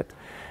bottom set.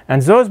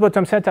 And those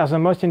bottom set are the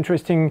most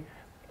interesting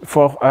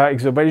for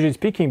exobiology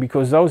speaking,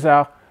 because those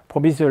are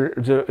probably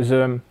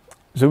the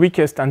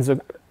weakest and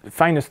the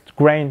finest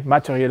grain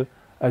material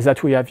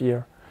that we have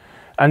here.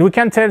 And we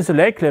can tell the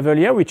lake level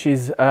here, which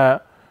is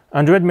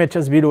 100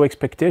 meters below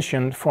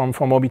expectation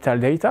from orbital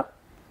data.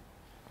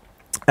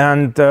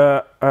 And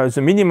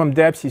the minimum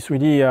depth is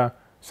really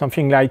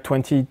something like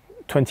 20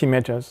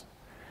 meters.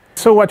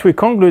 So what we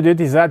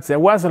concluded is that there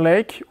was a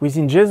lake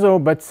within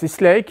J0, but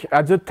this lake,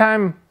 at the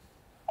time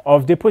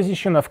of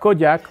deposition of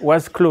Kodiak,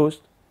 was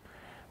closed,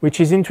 which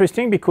is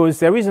interesting because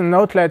there is an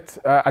outlet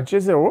at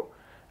J0,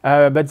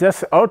 but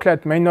this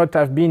outlet may not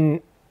have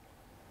been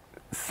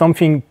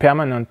something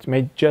permanent,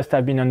 may just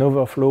have been an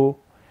overflow.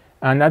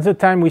 And at the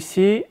time we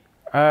see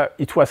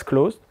it was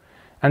closed.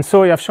 And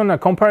so I have shown a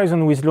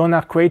comparison with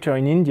Lunar crater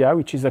in India,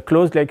 which is a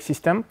closed lake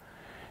system.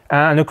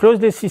 And a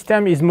closed lake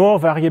system is more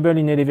variable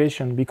in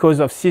elevation because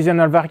of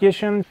seasonal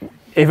variation,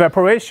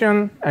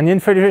 evaporation, and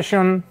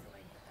infiltration.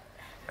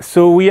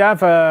 So we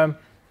have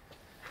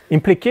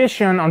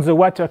implication on the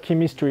water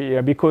chemistry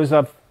here because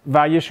of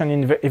variation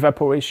in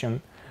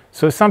evaporation.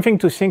 So something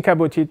to think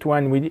about it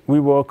when we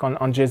work on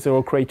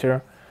J0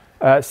 crater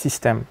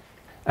system.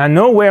 And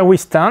now where we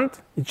stand,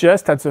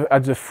 just at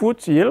the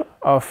foothill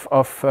of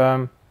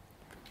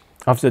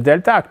the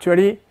delta.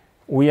 Actually,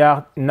 we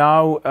are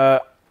now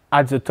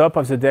at the top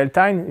of the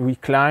delta, and we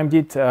climbed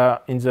it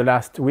in the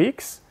last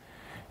weeks.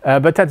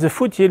 But at the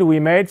foothill, we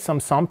made some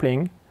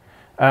sampling,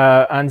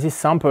 and these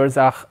samples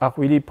are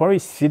really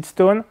porous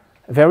seedstone,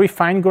 very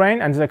fine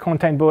grain, and they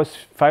contain both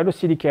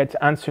phyllosilicates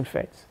and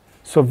sulfates.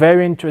 So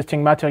very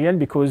interesting material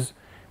because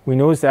we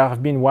know there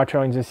have been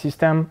water in the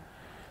system.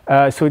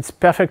 So it's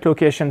perfect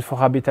location for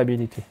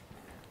habitability.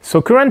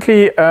 So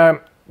currently,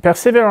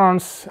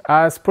 Perseverance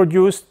has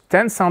produced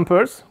 10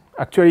 samples,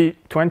 actually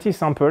 20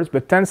 samples,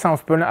 but 10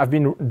 samples have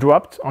been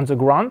dropped on the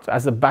ground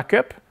as a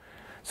backup.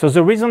 So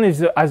the reason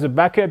is as a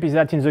backup is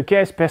that in the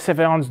case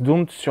Perseverance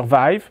don't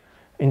survive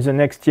in the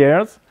next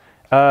years,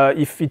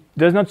 if it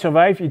does not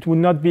survive, it would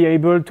not be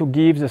able to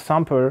give the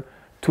sample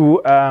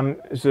to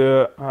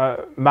the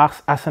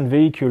Mars ascent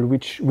vehicle,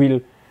 which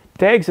will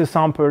take the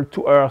sample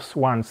to Earth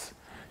once.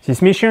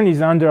 This mission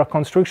is under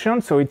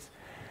construction, so it's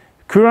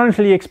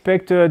currently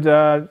expected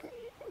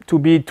to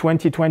be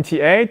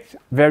 2028,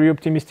 very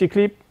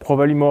optimistically,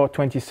 probably more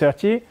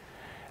 2030.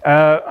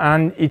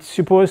 And it's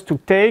supposed to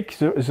take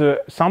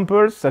the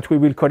samples that we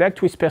will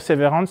collect with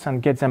Perseverance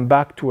and get them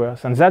back to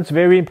Earth. And that's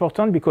very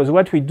important because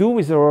what we do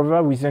with the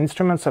rover, with the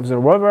instruments of the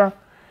rover,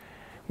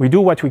 we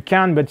do what we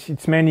can, but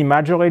it's mainly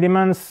major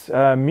elements,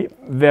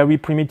 very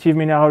primitive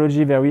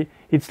mineralogy.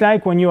 It's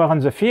like when you are on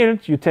the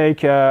field, you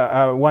take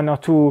 1 or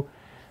 2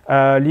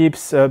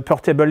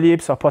 portable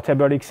LIBS or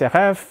portable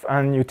XRF,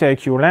 and you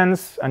take your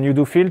lens and you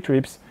do field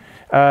trips.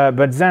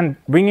 But then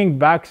bringing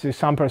back the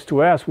samples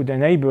to Earth would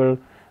enable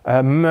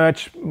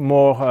much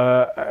more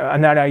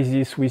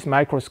analysis with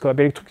microscope,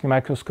 electron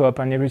microscope,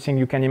 and everything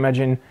you can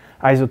imagine,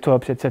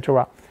 isotopes,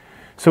 etc.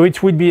 So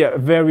it would be a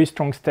very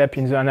strong step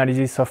in the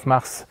analysis of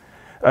Mars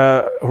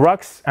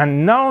rocks.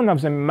 And none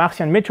of the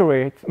Martian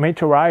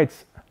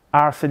meteorites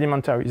are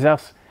sedimentary.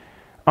 There's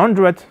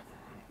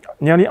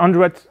nearly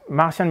 100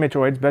 Martian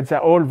meteorites, but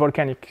they're all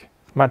volcanic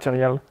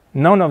material.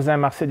 None of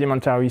them are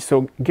sedimentary.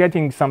 So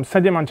getting some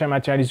sedimentary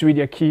material is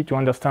really a key to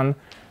understand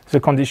the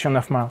condition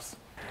of Mars.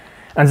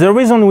 And the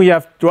reason we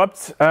have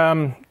dropped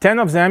 10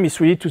 of them is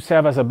really to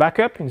serve as a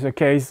backup in the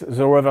case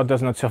the rover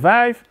does not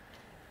survive.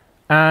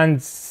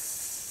 And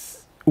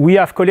we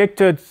have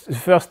collected the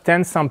first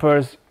 10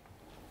 samples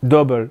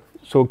double.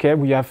 So okay,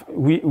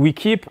 we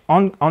keep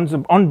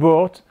on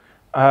board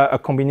a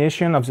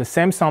combination of the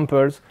same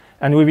samples,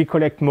 and we will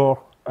collect more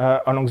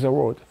along the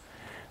road.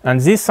 And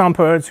these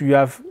samples, we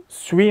have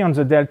 3 on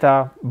the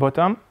delta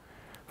bottom,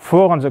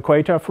 4 on the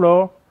crater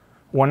floor,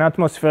 1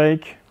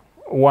 atmospheric,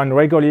 1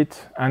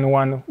 regolith, and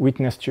 1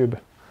 witness tube.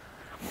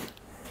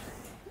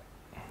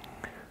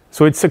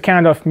 So it's a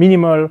kind of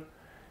minimal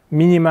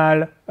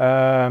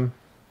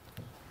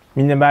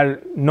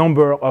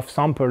number of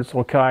samples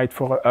required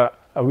for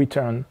a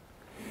return.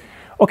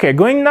 Okay,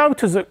 going now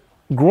to the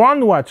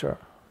groundwater.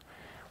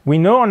 We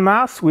know on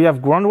Mars we have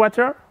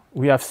groundwater.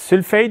 We have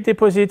sulfate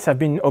deposits have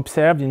been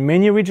observed in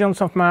many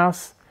regions of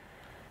Mars.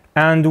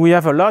 And we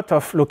have a lot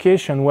of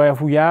locations where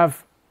we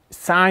have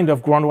signs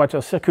of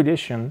groundwater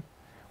circulation.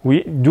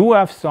 We do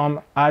have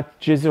some at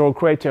J0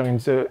 crater in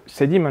the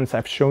sediments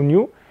I've shown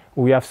you.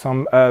 We have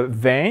some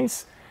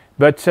veins.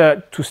 But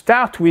to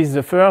start with,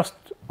 the first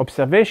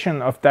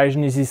observation of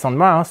diagenesis on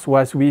Mars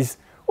was with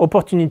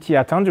Opportunity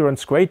at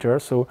Endurance crater,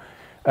 so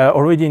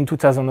already in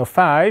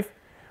 2005.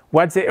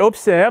 What they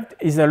observed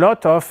is a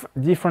lot of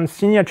different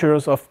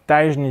signatures of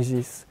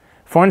diagenesis.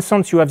 For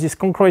instance, you have these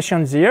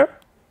concretions here.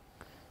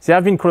 They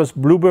have been called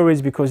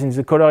blueberries because in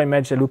the color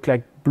image they look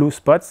like blue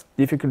spots,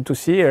 difficult to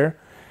see here.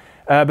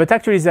 But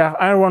actually they are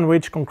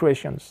iron-rich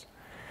concretions.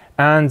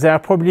 And they are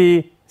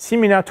probably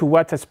similar to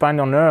what has found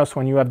on Earth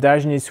when you have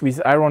diagenesis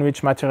with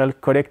iron-rich material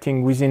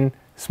collecting within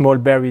small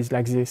berries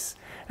like this.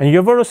 And you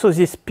have also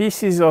these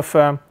pieces of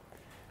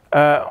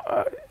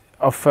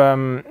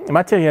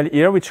material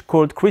here which are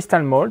called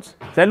crystal molds.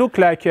 They look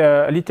like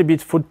a little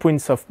bit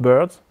footprints of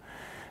birds.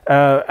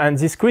 And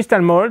these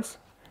crystal molds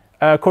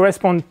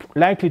correspond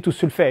likely to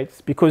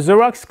sulfates because the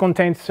rocks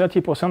contain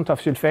 30% of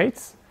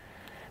sulfates.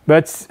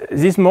 But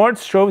these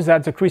molds show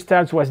that the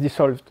crystals was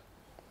dissolved.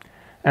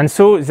 And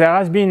so there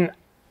has been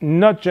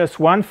not just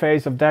one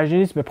phase of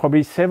diagenesis, but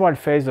probably several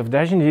phases of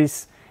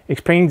diagenesis,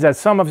 explaining that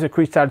some of the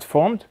crystals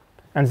formed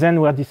and then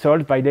were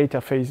dissolved by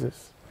later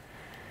phases.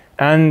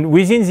 And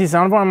within this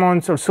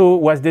environment also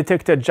was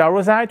detected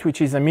jarosite,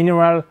 which is a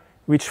mineral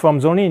which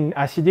forms only in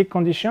acidic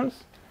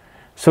conditions.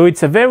 So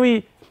it's a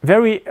very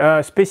very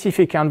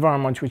specific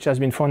environment which has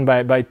been found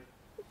by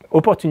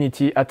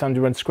opportunity at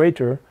Endurance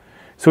Crater.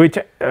 So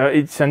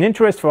it's an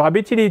interest for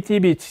habitability,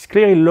 but it's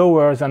clearly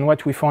lower than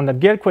what we found at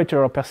Gale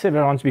Crater or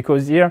Perseverance,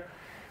 because here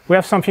we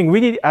have something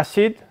really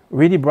acid,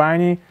 really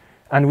briny,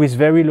 and with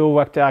very low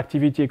water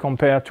activity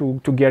compared to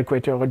Gale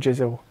Crater or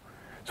J0.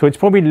 So it's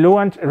probably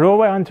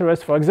lower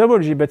interest for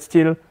exobiology, but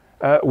still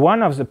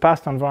one of the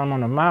past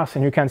environments on Mars.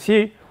 And you can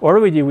see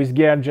already with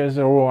Gale,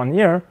 J0 and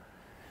here,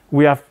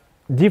 we have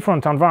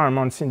different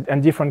environments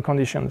and different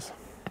conditions,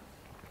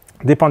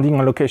 depending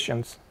on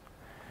locations.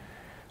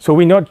 So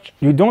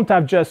you don't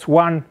have just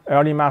one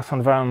early Mars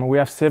environment, we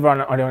have several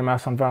early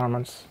Mars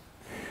environments.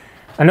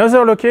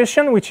 Another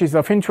location which is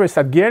of interest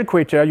at Gale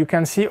Crater, you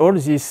can see all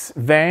these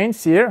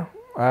veins here.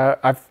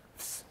 I've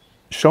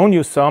shown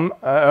you some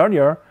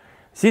earlier.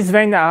 These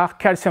veins are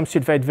calcium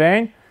sulfate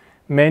veins,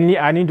 mainly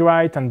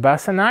anhydrite and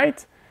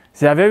basanite.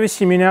 They are very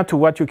similar to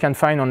what you can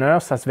find on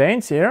Earth as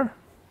veins here.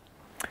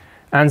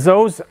 And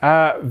those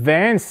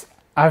veins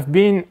have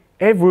been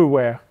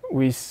everywhere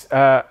with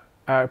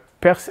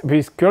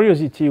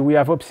curiosity. We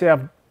have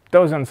observed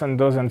dozens and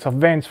dozens of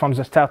veins from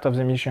the start of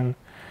the mission.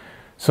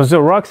 So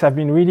the rocks have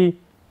been really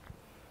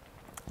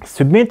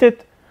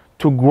submitted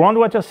to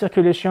groundwater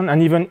circulation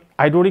and even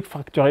hydraulic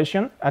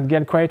fracturation at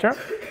Gale Crater,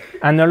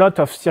 and a lot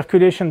of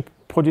circulation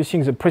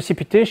producing the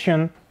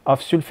precipitation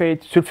of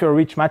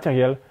sulfur-rich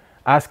material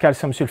as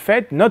calcium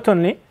sulfate, not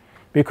only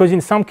because in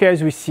some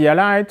cases we see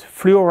halite,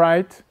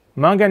 fluorite,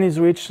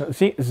 manganese-rich,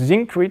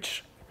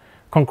 zinc-rich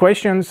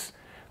concretions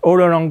all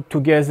along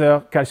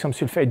together calcium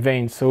sulfate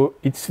veins. So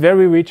it's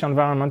very rich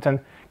environment, and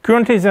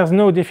currently there's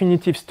no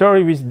definitive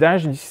story with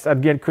Dagelis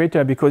at Gale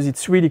Crater because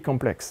it's really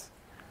complex.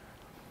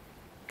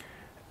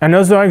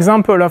 Another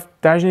example of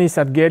Dagelis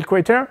at Gale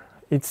Crater,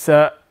 it's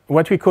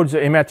what we call the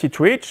hematite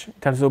ridge.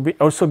 It can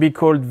also be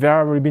called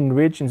Vera Rubin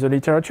ridge in the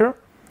literature.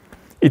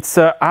 It's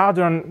a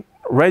hardened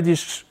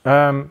reddish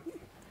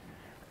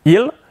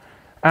hill,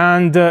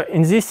 and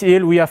in this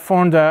hill we have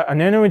found an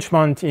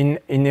enrichment in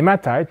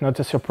hematite, not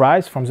a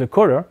surprise from the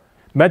color,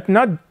 but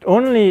not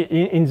only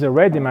in the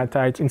red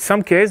hematite. In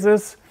some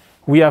cases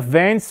we have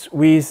veins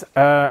with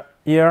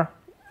here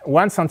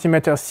 1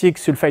 centimeter thick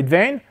sulfate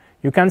vein.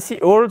 You can see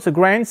all the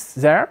grains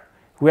there.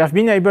 We have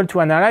been able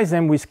to analyze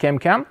them with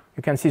ChemCam.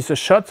 You can see the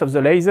shots of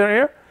the laser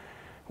here.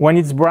 When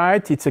it's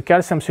bright, it's a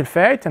calcium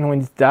sulfate, and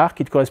when it's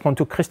dark, it corresponds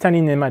to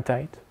crystalline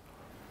hematite.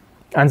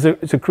 And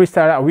the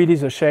crystal are really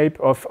the shape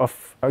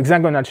of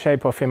hexagonal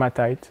shape of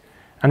hematite.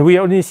 And we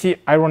only see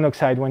iron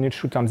oxide when you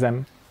shoot on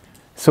them.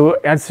 So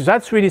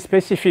that's really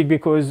specific,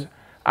 because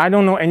I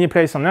don't know any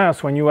place on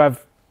Earth when you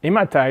have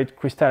hematite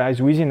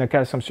crystallized within a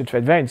calcium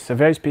sulfate vein. It's a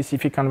very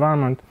specific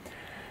environment.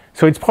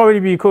 So it's probably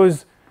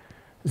because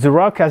the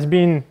rock has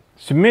been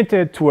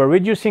submitted to a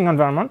reducing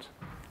environment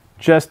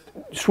just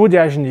through the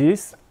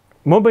diagenesis,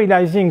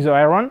 mobilizing the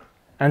iron,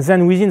 and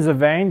then within the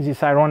vein,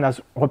 this iron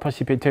has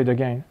reprecipitated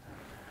again.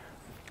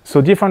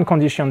 So different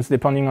conditions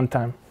depending on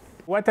time.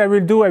 What I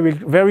will do, I will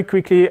very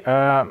quickly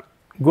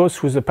go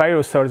through the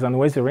pyrosols and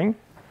weathering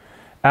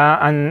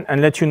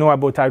and let you know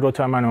about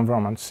hydrothermal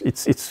environments.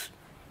 It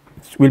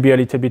will be a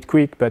little bit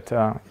quick, but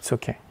it's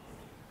okay.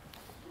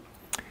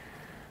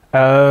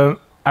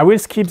 I will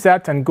skip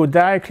that and go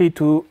directly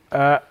to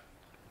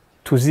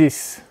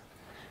this,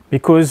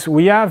 because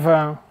we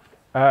have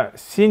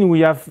seen we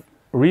have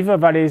river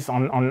valleys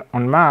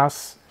on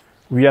Mars,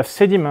 we have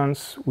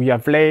sediments, we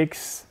have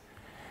lakes,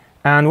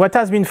 and what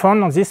has been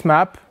found on this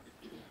map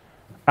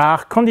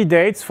are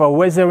candidates for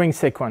weathering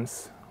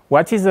sequence.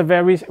 What is a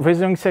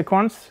weathering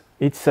sequence?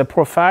 It's a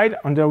profile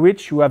under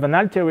which you have an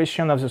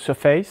alteration of the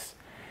surface,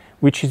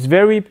 which is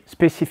very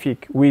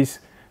specific with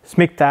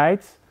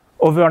smectites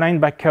overlain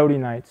by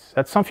kaolinites.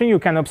 That's something you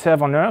can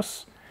observe on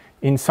Earth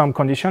in some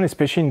conditions,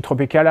 especially in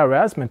tropical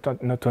areas,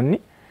 but not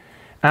only.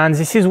 And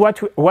this is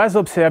what was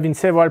observed in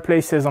several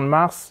places on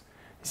Mars,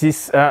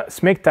 these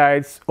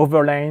smectites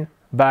overlain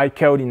by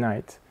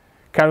kaolinite.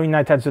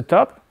 Kaolinite at the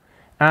top,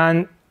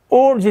 and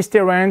all these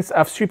terrains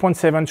have 3.7,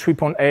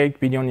 3.8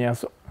 billion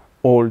years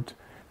old.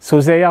 So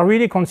they are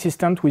really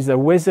consistent with the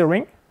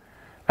weathering,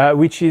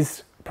 which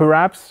is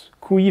perhaps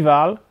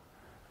coeval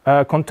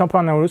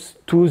contemporaneous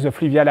to the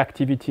fluvial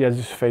activity at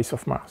the surface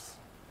of Mars.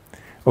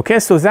 Okay,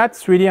 so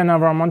that's really an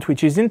environment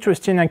which is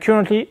interesting, and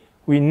currently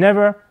we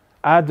never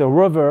had a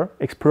rover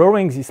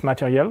exploring this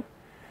material.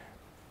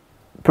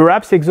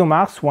 Perhaps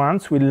ExoMars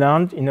once will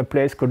land in a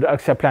place called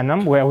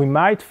Oxyplanum where we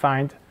might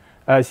find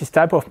this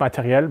type of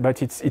material,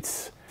 but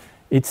it's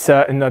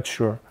not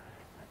sure.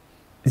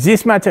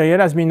 This material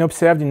has been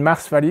observed in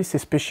Mars valleys,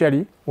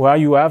 especially where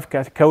you have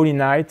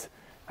kaolinite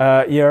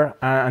here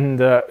and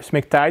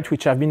smectite,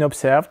 which have been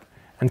observed,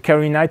 and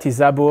kaolinite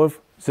is above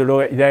the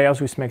lower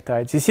layers with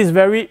smectite. This is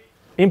very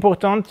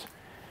important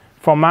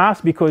for Mars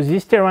because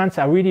these terrains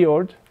are really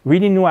old,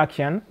 really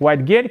Noachian, while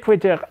Gale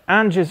Crater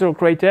and J0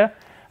 Crater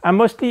are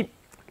mostly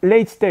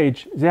late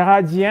stage. They are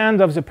at the end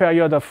of the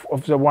period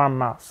of the warm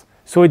Mars.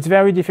 So it's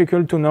very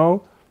difficult to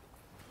know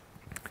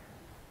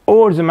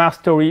all the Mars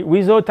story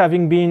without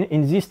having been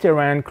in this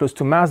terrain close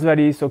to Mars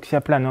valleys,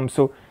 Oxyplanum.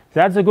 So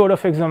That's the goal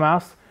of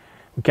ExoMars.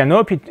 We can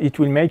hope it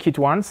will make it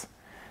once,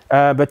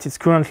 but it's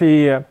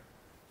currently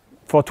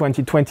for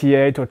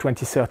 2028 or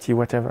 2030,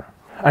 whatever.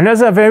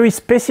 Another very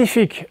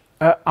specific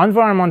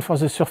environment for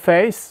the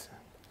surface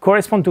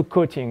corresponds to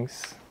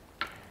coatings.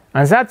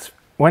 And that's,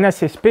 when I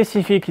say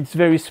specific, it's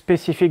very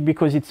specific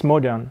because it's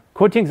modern.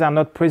 Coatings are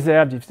not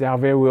preserved if they are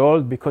very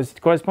old because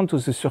it corresponds to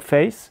the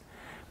surface,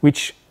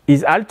 which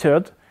is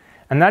altered,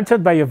 and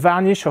altered by a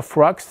varnish of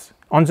rocks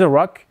on the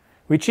rock,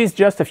 which is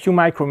just a few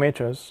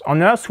micrometers.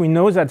 On Earth, we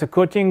know that the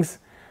coatings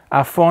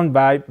are formed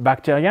by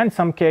bacteria in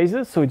some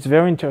cases, so it's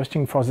very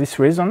interesting for this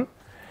reason.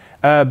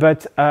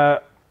 But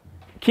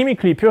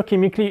pure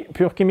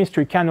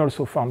chemistry can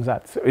also form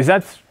that. So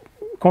that's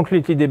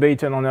completely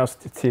debated on Earth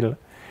still.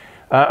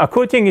 A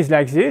coating is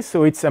like this,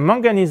 so it's a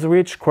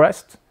manganese-rich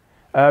crust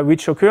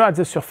which occurs at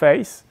the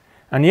surface,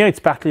 and here it's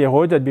partly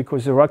eroded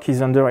because the rock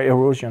is under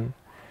erosion.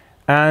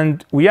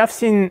 And we have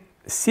seen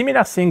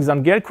similar things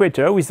on Gale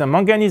crater with a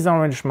manganese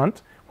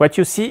enrichment. What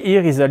you see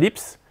here is a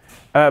ellipse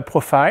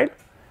profile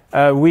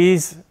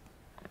with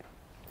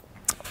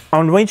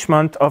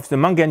enrichment of the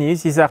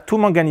manganese. These are two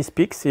manganese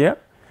peaks here,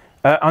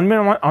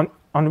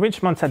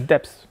 enrichments at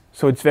depth.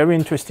 So it's very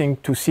interesting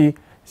to see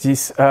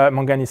this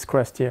manganese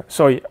crust here.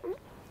 Sorry,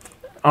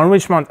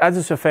 enrichment at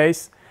the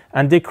surface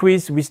and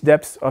decrease with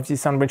depth of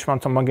this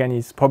enrichment of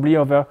manganese, probably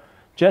over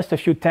just a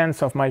few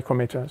tenths of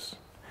micrometers.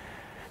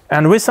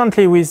 And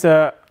recently with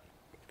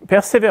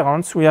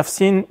Perseverance, we have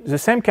seen the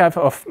same kind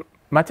of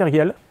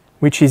material,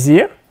 which is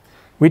here,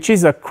 which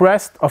is a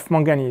crust of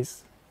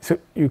manganese. So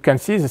you can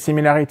see the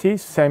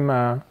similarities, same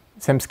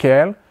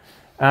scale,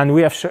 and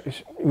we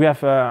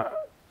have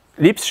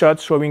ellipse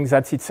shots showing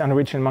that it's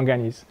enriched in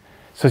manganese.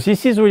 So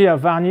this is really a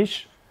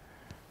varnish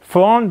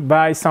formed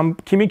by some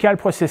chemical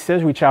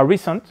processes which are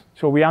recent.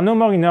 So we are no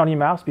more in early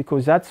Mars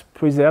because that's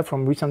preserved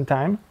from recent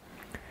time.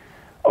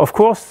 Of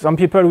course, some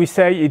people will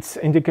say it's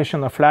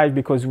indication of life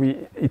because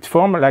it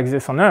formed like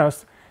this on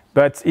Earth,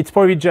 but it's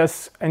probably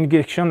just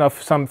indication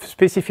of some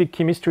specific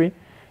chemistry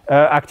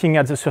acting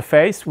at the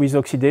surface with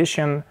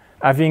oxidation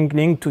having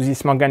linked to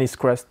this manganese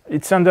crust.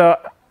 It's under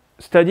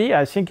study.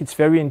 I think it's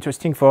very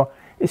interesting for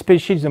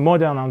especially the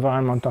modern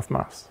environment of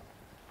Mars.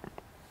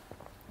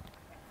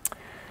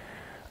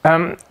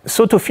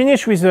 So to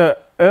finish with the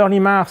early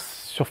Mars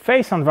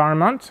surface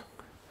environment,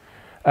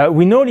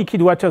 we know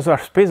liquid waters are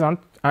present,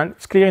 and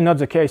it's clearly not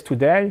the case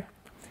today,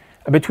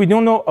 but we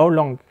don't know how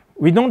long.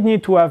 We don't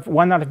need to have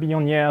 1.5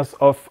 billion years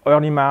of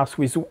early Mars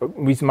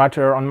with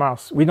matter on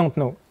Mars. We don't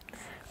know.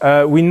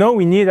 We know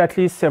we need at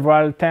least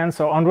several tens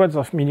or hundreds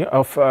of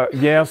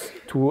years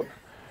to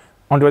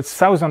hundreds,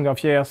 thousands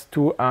of years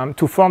to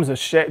form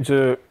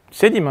the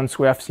sediments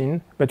we have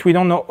seen, but we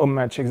don't know how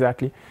much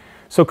exactly.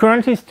 So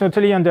currently it's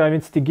totally under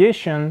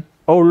investigation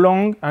how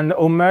long and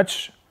how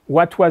much,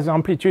 what was the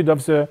amplitude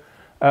of the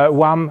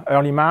warm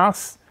early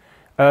Mars.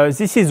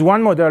 This is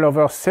one model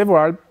over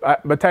several,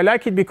 but I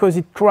like it because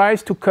it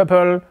tries to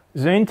couple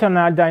the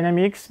internal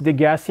dynamics,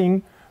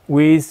 degassing,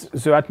 with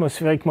the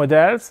atmospheric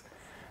models,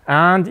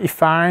 and it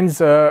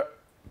finds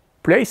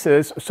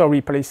periods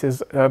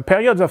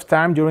of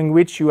time during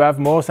which you have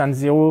more than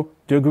 0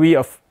 degree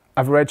of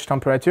average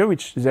temperature,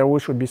 which 0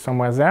 should be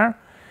somewhere there.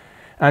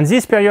 And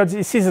this period,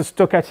 this is a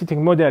stochastic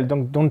model.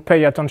 Don't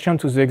pay attention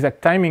to the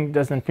exact timing,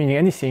 doesn't mean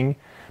anything.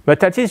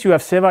 But at least you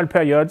have several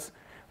periods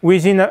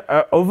within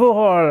an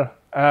overall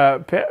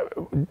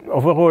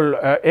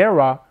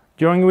era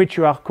during which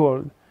you are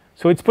cold.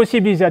 So it's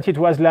possible that it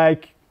was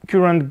like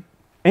current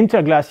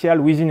interglacial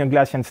within a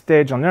glacial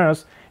stage on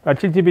Earth, a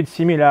little bit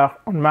similar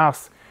on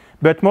Mars,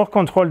 but more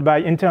controlled by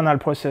internal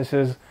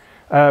processes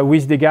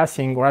with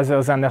degassing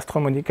rather than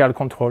astronomical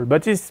control.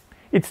 But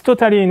it's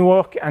totally in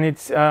work and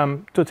it's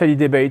totally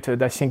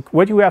debated. I think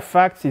what we have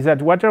facts is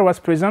that water was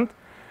present,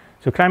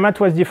 the climate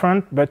was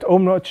different, but how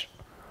much,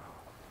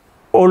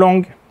 how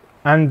long,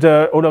 and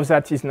all of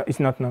that is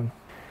not known.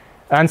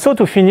 And so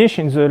to finish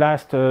in the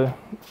last 2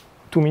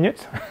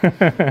 minutes,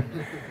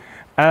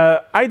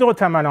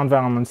 hydrothermal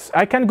environments.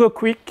 I can go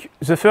quick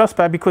the first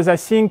part because I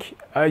think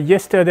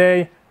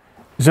yesterday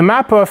the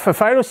map of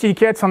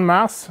phyllosilicates on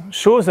Mars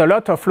shows a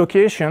lot of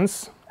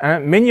locations.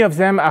 Many of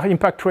them are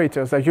impact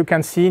craters, as you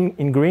can see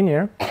in green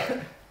here,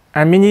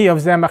 and many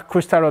of them are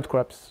crystal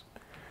outcrops.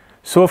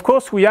 So of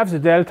course we have the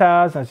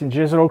deltas as in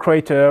Jezero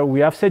crater,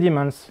 we have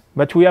sediments,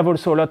 but we have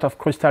also a lot of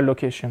crystal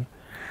location.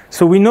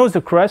 So we know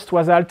the crust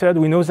was altered,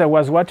 we know there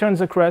was water in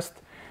the crust,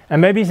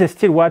 and maybe there's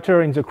still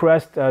water in the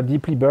crust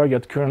deeply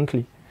buried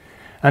currently.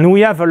 And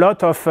we have a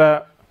lot of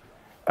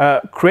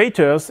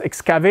craters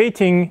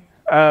excavating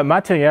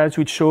materials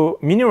which show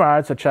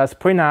minerals such as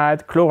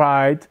prehnite,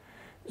 chloride.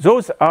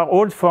 Those are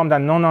all formed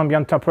at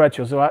non-ambient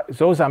temperatures.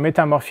 Those are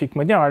metamorphic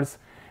minerals,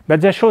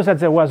 but they show that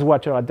there was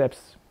water at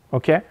depth.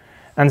 Okay,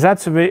 and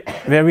that's very,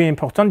 very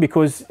important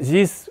because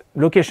this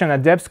location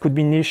at depth could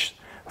be niche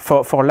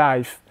for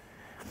life.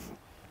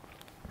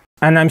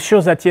 And I'm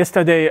sure that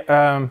yesterday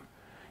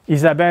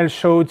Isabel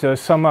showed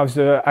some of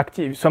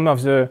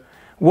the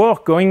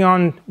work going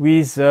on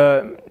with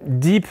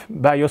deep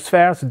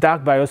biospheres,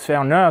 dark biosphere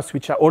on Earth,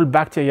 which are all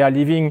bacteria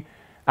living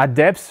at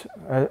depth,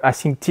 I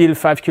think till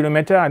 5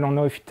 kilometers. I don't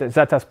know if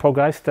that has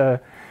progressed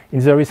in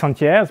the recent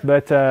years,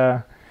 but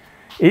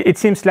it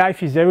seems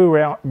life is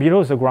everywhere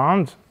below the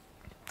ground.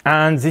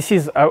 And this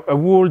is a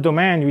whole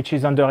domain which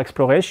is under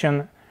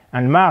exploration,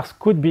 and Mars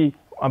could be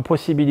a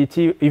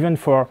possibility even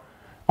for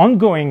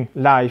ongoing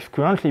life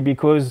currently,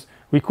 because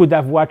we could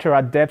have water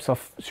at depths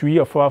of 3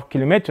 or 4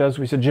 kilometers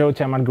with a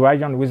geothermal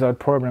gradient without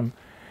problem.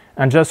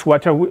 And just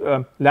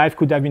water life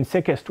could have been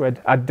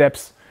sequestered at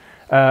depths,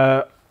 at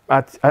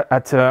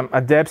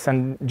depths,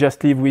 and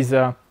just live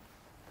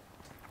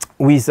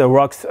with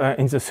rocks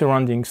in the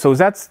surroundings. So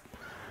that's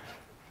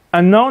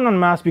unknown on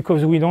Mars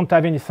because we don't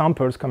have any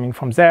samples coming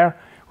from there.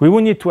 We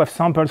will need to have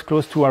samples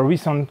close to a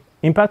recent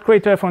impact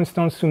crater, for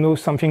instance, to know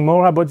something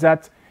more about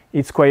that.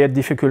 It's quite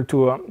difficult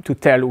to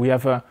tell.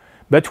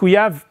 But we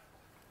have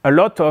a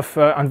lot of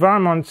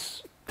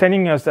environments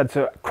telling us that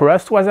the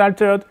crust was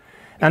altered,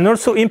 and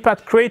also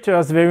impact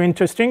craters, very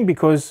interesting,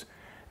 because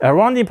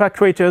around impact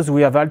craters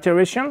we have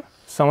alteration.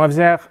 Some of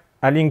them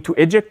are linked to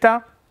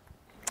ejecta,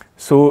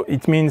 so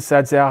it means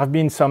that there have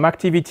been some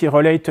activity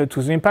related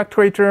to the impact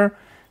crater,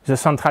 the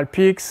central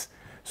peaks.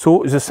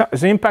 So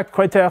the impact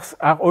craters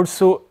are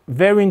also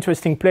very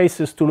interesting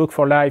places to look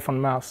for life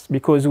on Mars,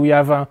 because we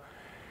have,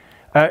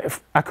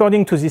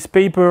 according to this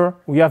paper,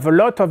 we have a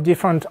lot of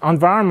different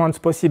environments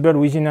possible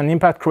within an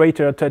impact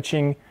crater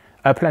touching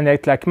a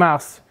planet like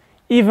Mars.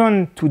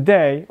 Even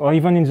today, or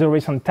even in the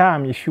recent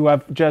time, if you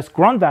have just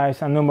ground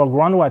ice and no more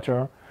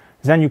groundwater,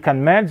 then you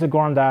can melt the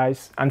ground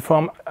ice and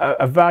form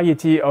a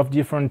variety of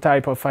different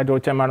types of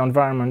hydrothermal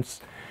environments.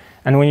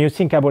 And when you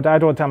think about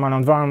hydrothermal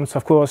environments,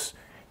 of course,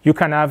 you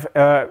can have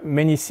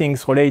many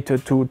things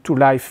related to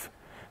life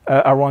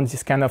around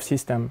this kind of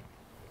system.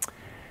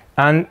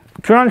 And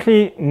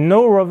currently,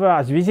 no rover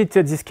has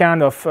visited this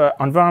kind of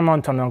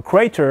environment on a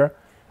crater,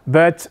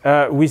 but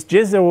with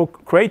J0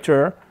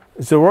 crater,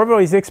 the rover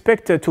is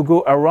expected to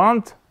go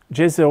around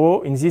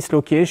J0 in this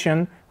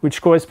location,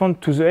 which corresponds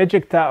to the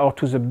ejecta or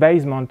to the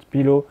basement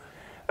below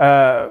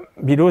the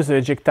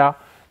ejecta.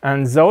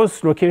 And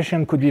those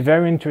locations could be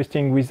very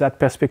interesting with that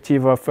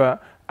perspective of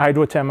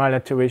hydrothermal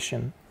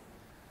alteration.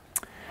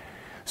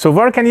 So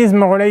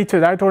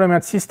volcanism-related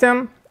hydrothermal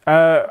system,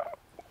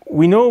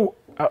 we know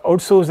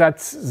also that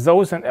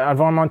those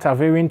environments are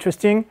very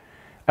interesting,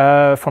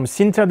 from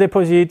sinter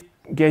deposit,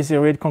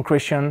 geyserite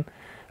concretion.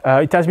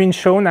 It has been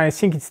shown, I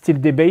think it's still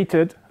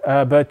debated,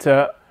 but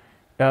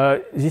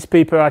this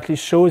paper at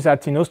least shows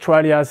that in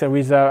Australia there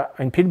is,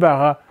 in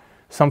Pilbara,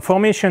 some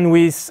formation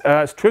with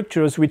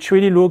structures which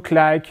really look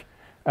like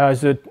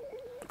the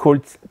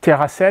called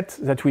terracet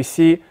that we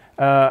see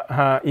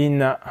in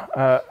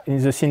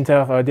the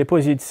sinter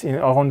deposits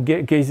around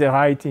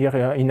geyserite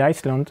here in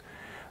Iceland,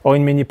 or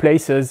in many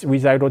places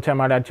with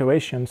hydrothermal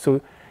alteration.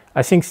 So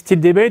I think still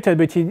debated,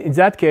 but in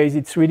that case,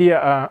 it's really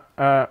a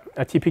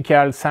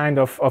typical sign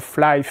of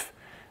life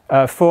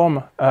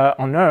form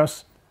on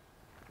Earth.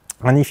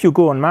 And if you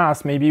go on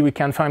Mars, maybe we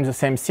can find the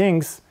same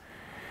things.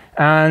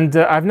 And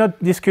I've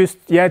not discussed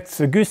yet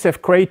the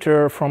Gusev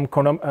crater from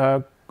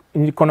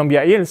in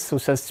Columbia Hills, so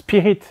the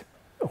Spirit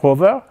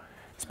rover.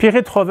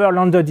 Spirit rover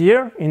landed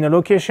here in a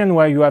location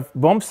where you have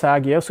bomb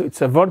sag here, so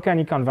it's a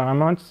volcanic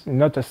environment,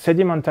 not a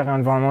sedimentary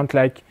environment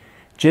like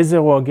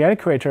J0 or Gale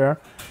crater.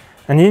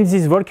 And in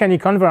this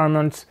volcanic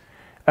environment,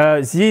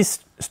 these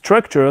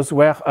structures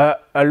were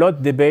a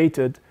lot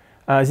debated.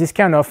 This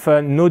kind of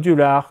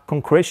nodular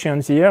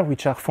concretions here,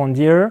 which are found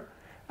here,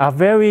 are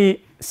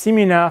very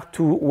similar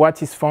to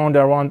what is found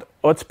around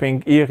Hot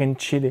Spring here in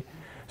Chile.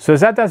 So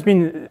that has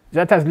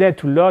led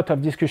to a lot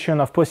of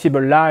discussion of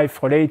possible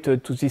life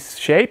related to these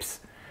shapes.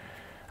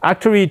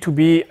 Actually, to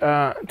be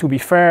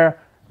fair,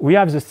 we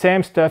have the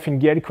same stuff in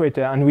Gale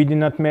crater, and we did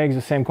not make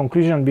the same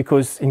conclusion,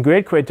 because in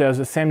Gale crater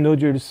the same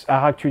nodules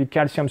are actually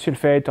calcium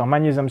sulfate or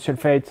magnesium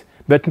sulfate,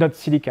 but not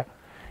silica.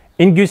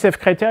 In Gusev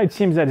crater, it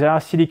seems that there are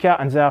silica,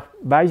 and they are,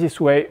 by this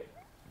way,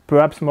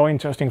 perhaps more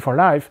interesting for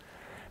life.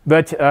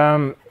 But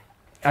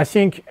I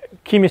think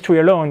chemistry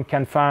alone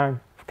can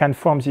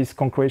form this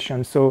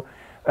concretion. So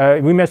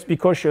we must be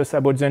cautious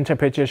about the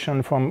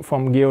interpretation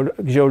from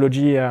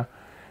geology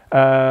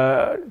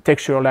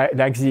texture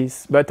like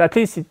this. But at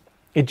least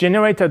it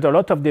generated a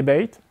lot of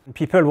debate.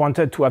 People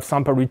wanted to have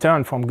sample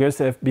return from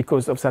Gusev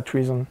because of that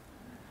reason.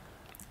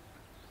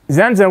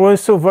 Then there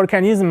was also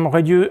volcanism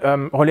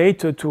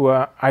related to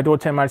a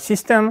hydrothermal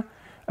system.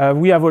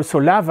 We have also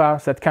lava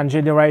that can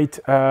generate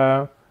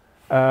a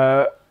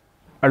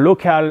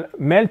local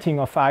melting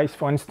of ice,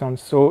 for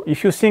instance. So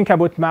if you think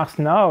about Mars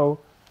now,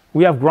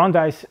 we have ground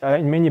ice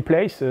in many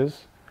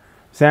places.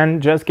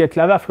 Then just get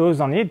lava flows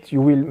on it,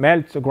 you will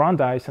melt the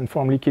ground ice and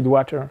form liquid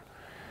water.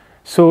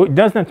 So it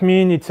does not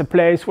mean it's a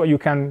place where you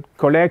can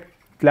collect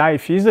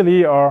life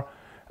easily or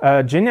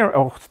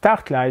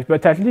start life,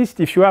 but at least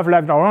if you have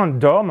life around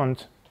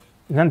dormant,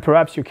 then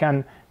perhaps you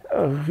can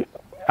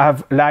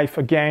have life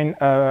again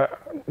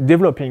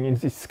developing in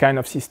this kind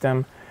of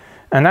system.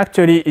 And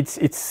actually,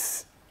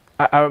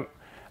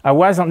 I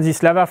was on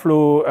this lava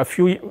flow a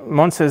few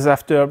months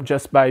after,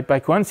 just by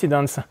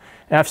coincidence, and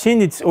I've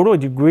seen it's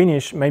already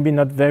greenish, maybe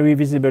not very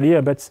visible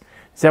here, but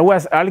there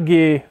was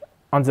algae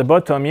on the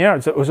bottom here.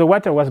 The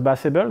water was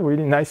bathable,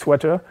 really nice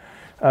water,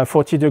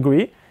 40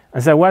 degrees.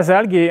 And there was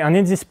algae, and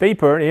in this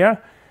paper here,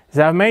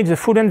 they have made the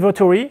full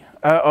inventory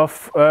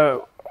of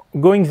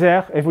going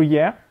there every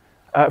year,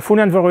 full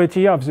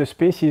inventory of the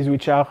species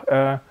which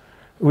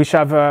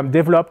have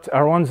developed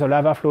around the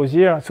lava flows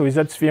here. So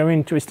that's very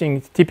interesting.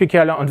 It's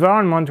typical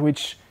environment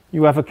which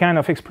you have a kind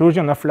of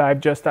explosion of life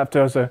just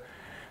after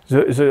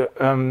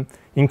the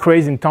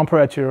increase in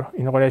temperature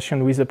in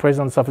relation with the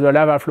presence of the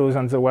lava flows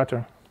and the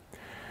water.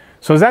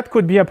 So that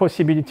could be a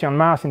possibility on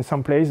Mars in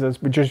some places,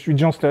 but we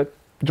just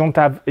don't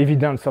have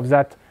evidence of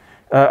that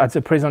at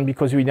the present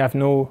because we have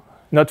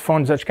not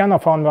found such kind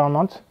of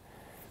environment.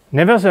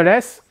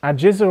 Nevertheless, at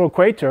J0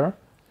 crater,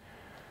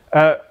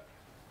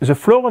 the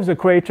floor of the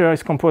crater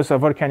is composed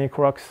of volcanic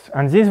rocks,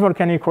 and these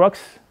volcanic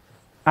rocks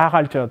are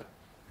altered.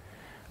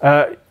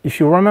 If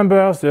you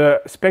remember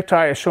the spectra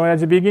I showed at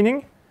the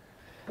beginning,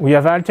 we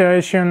have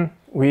alteration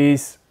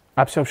with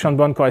absorption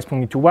bond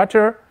corresponding to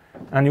water,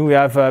 and we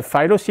have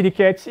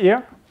phyllosilicates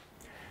here,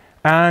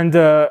 and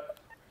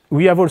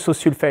we have also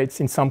sulfates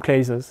in some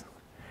cases.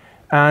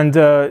 And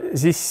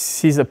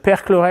this is a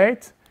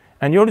perchlorate,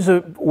 and all the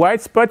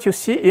white spots you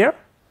see here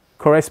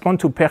correspond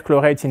to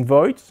perchlorates in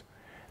voids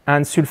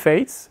and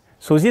sulfates.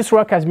 So this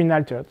rock has been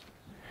altered.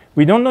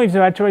 We don't know if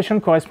the alteration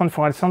corresponds,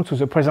 for instance, to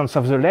the presence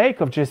of the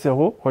lake of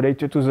J0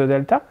 related to the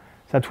delta.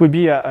 That would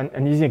be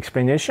an easy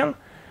explanation.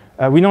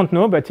 We don't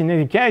know, but in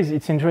any case,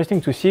 it's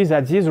interesting to see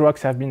that these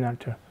rocks have been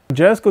altered.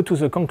 Just go to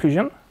the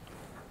conclusion.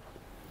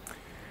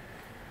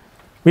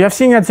 We have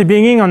seen at the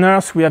beginning on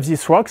Earth, we have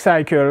this rock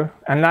cycle,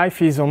 and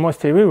life is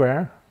almost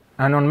everywhere.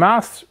 And on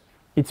Mars,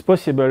 it's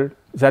possible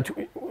that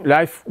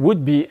life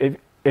would be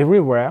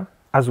everywhere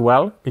as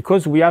well,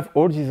 because we have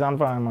all these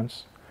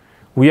environments.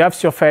 We have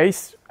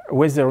surface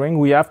weathering,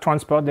 we have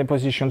transport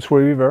deposition through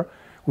a river,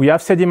 we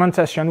have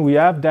sedimentation, we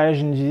have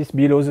diagenesis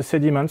below the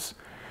sediments,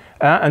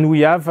 and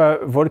we have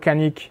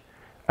volcanic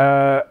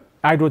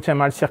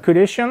hydrothermal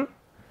circulation.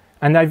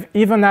 And I've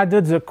even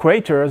added the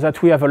crater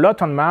that we have a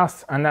lot on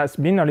Mars and has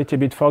been a little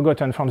bit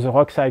forgotten from the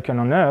rock cycle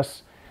on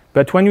Earth.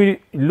 But when we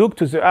look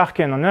to the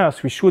Arcane on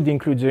Earth, we should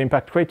include the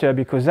impact crater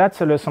because that's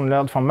a lesson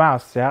learned from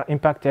Mars. There are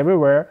impact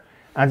everywhere,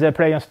 and they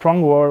play a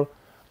strong role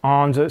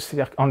on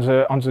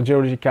the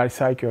geological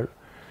cycle.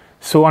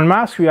 So on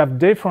Mars, we have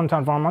different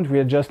environments. We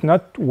have just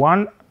not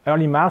one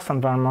early Mars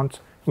environment.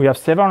 We have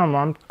several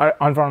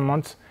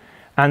environments,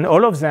 and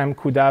all of them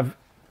could have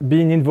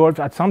been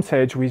involved at some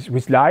stage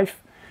with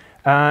life.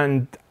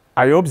 And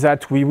I hope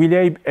that we will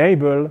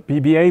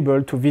be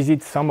able to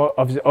visit some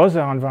of the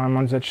other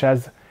environments, such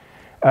as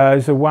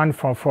the one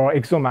for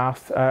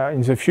ExoMars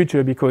in the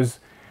future, because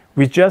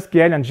with just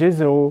Gale and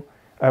J0,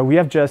 we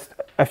have just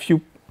a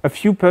few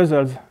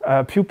puzzles,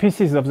 a few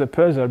pieces of the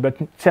puzzle, but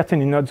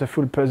certainly not the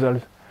full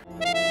puzzle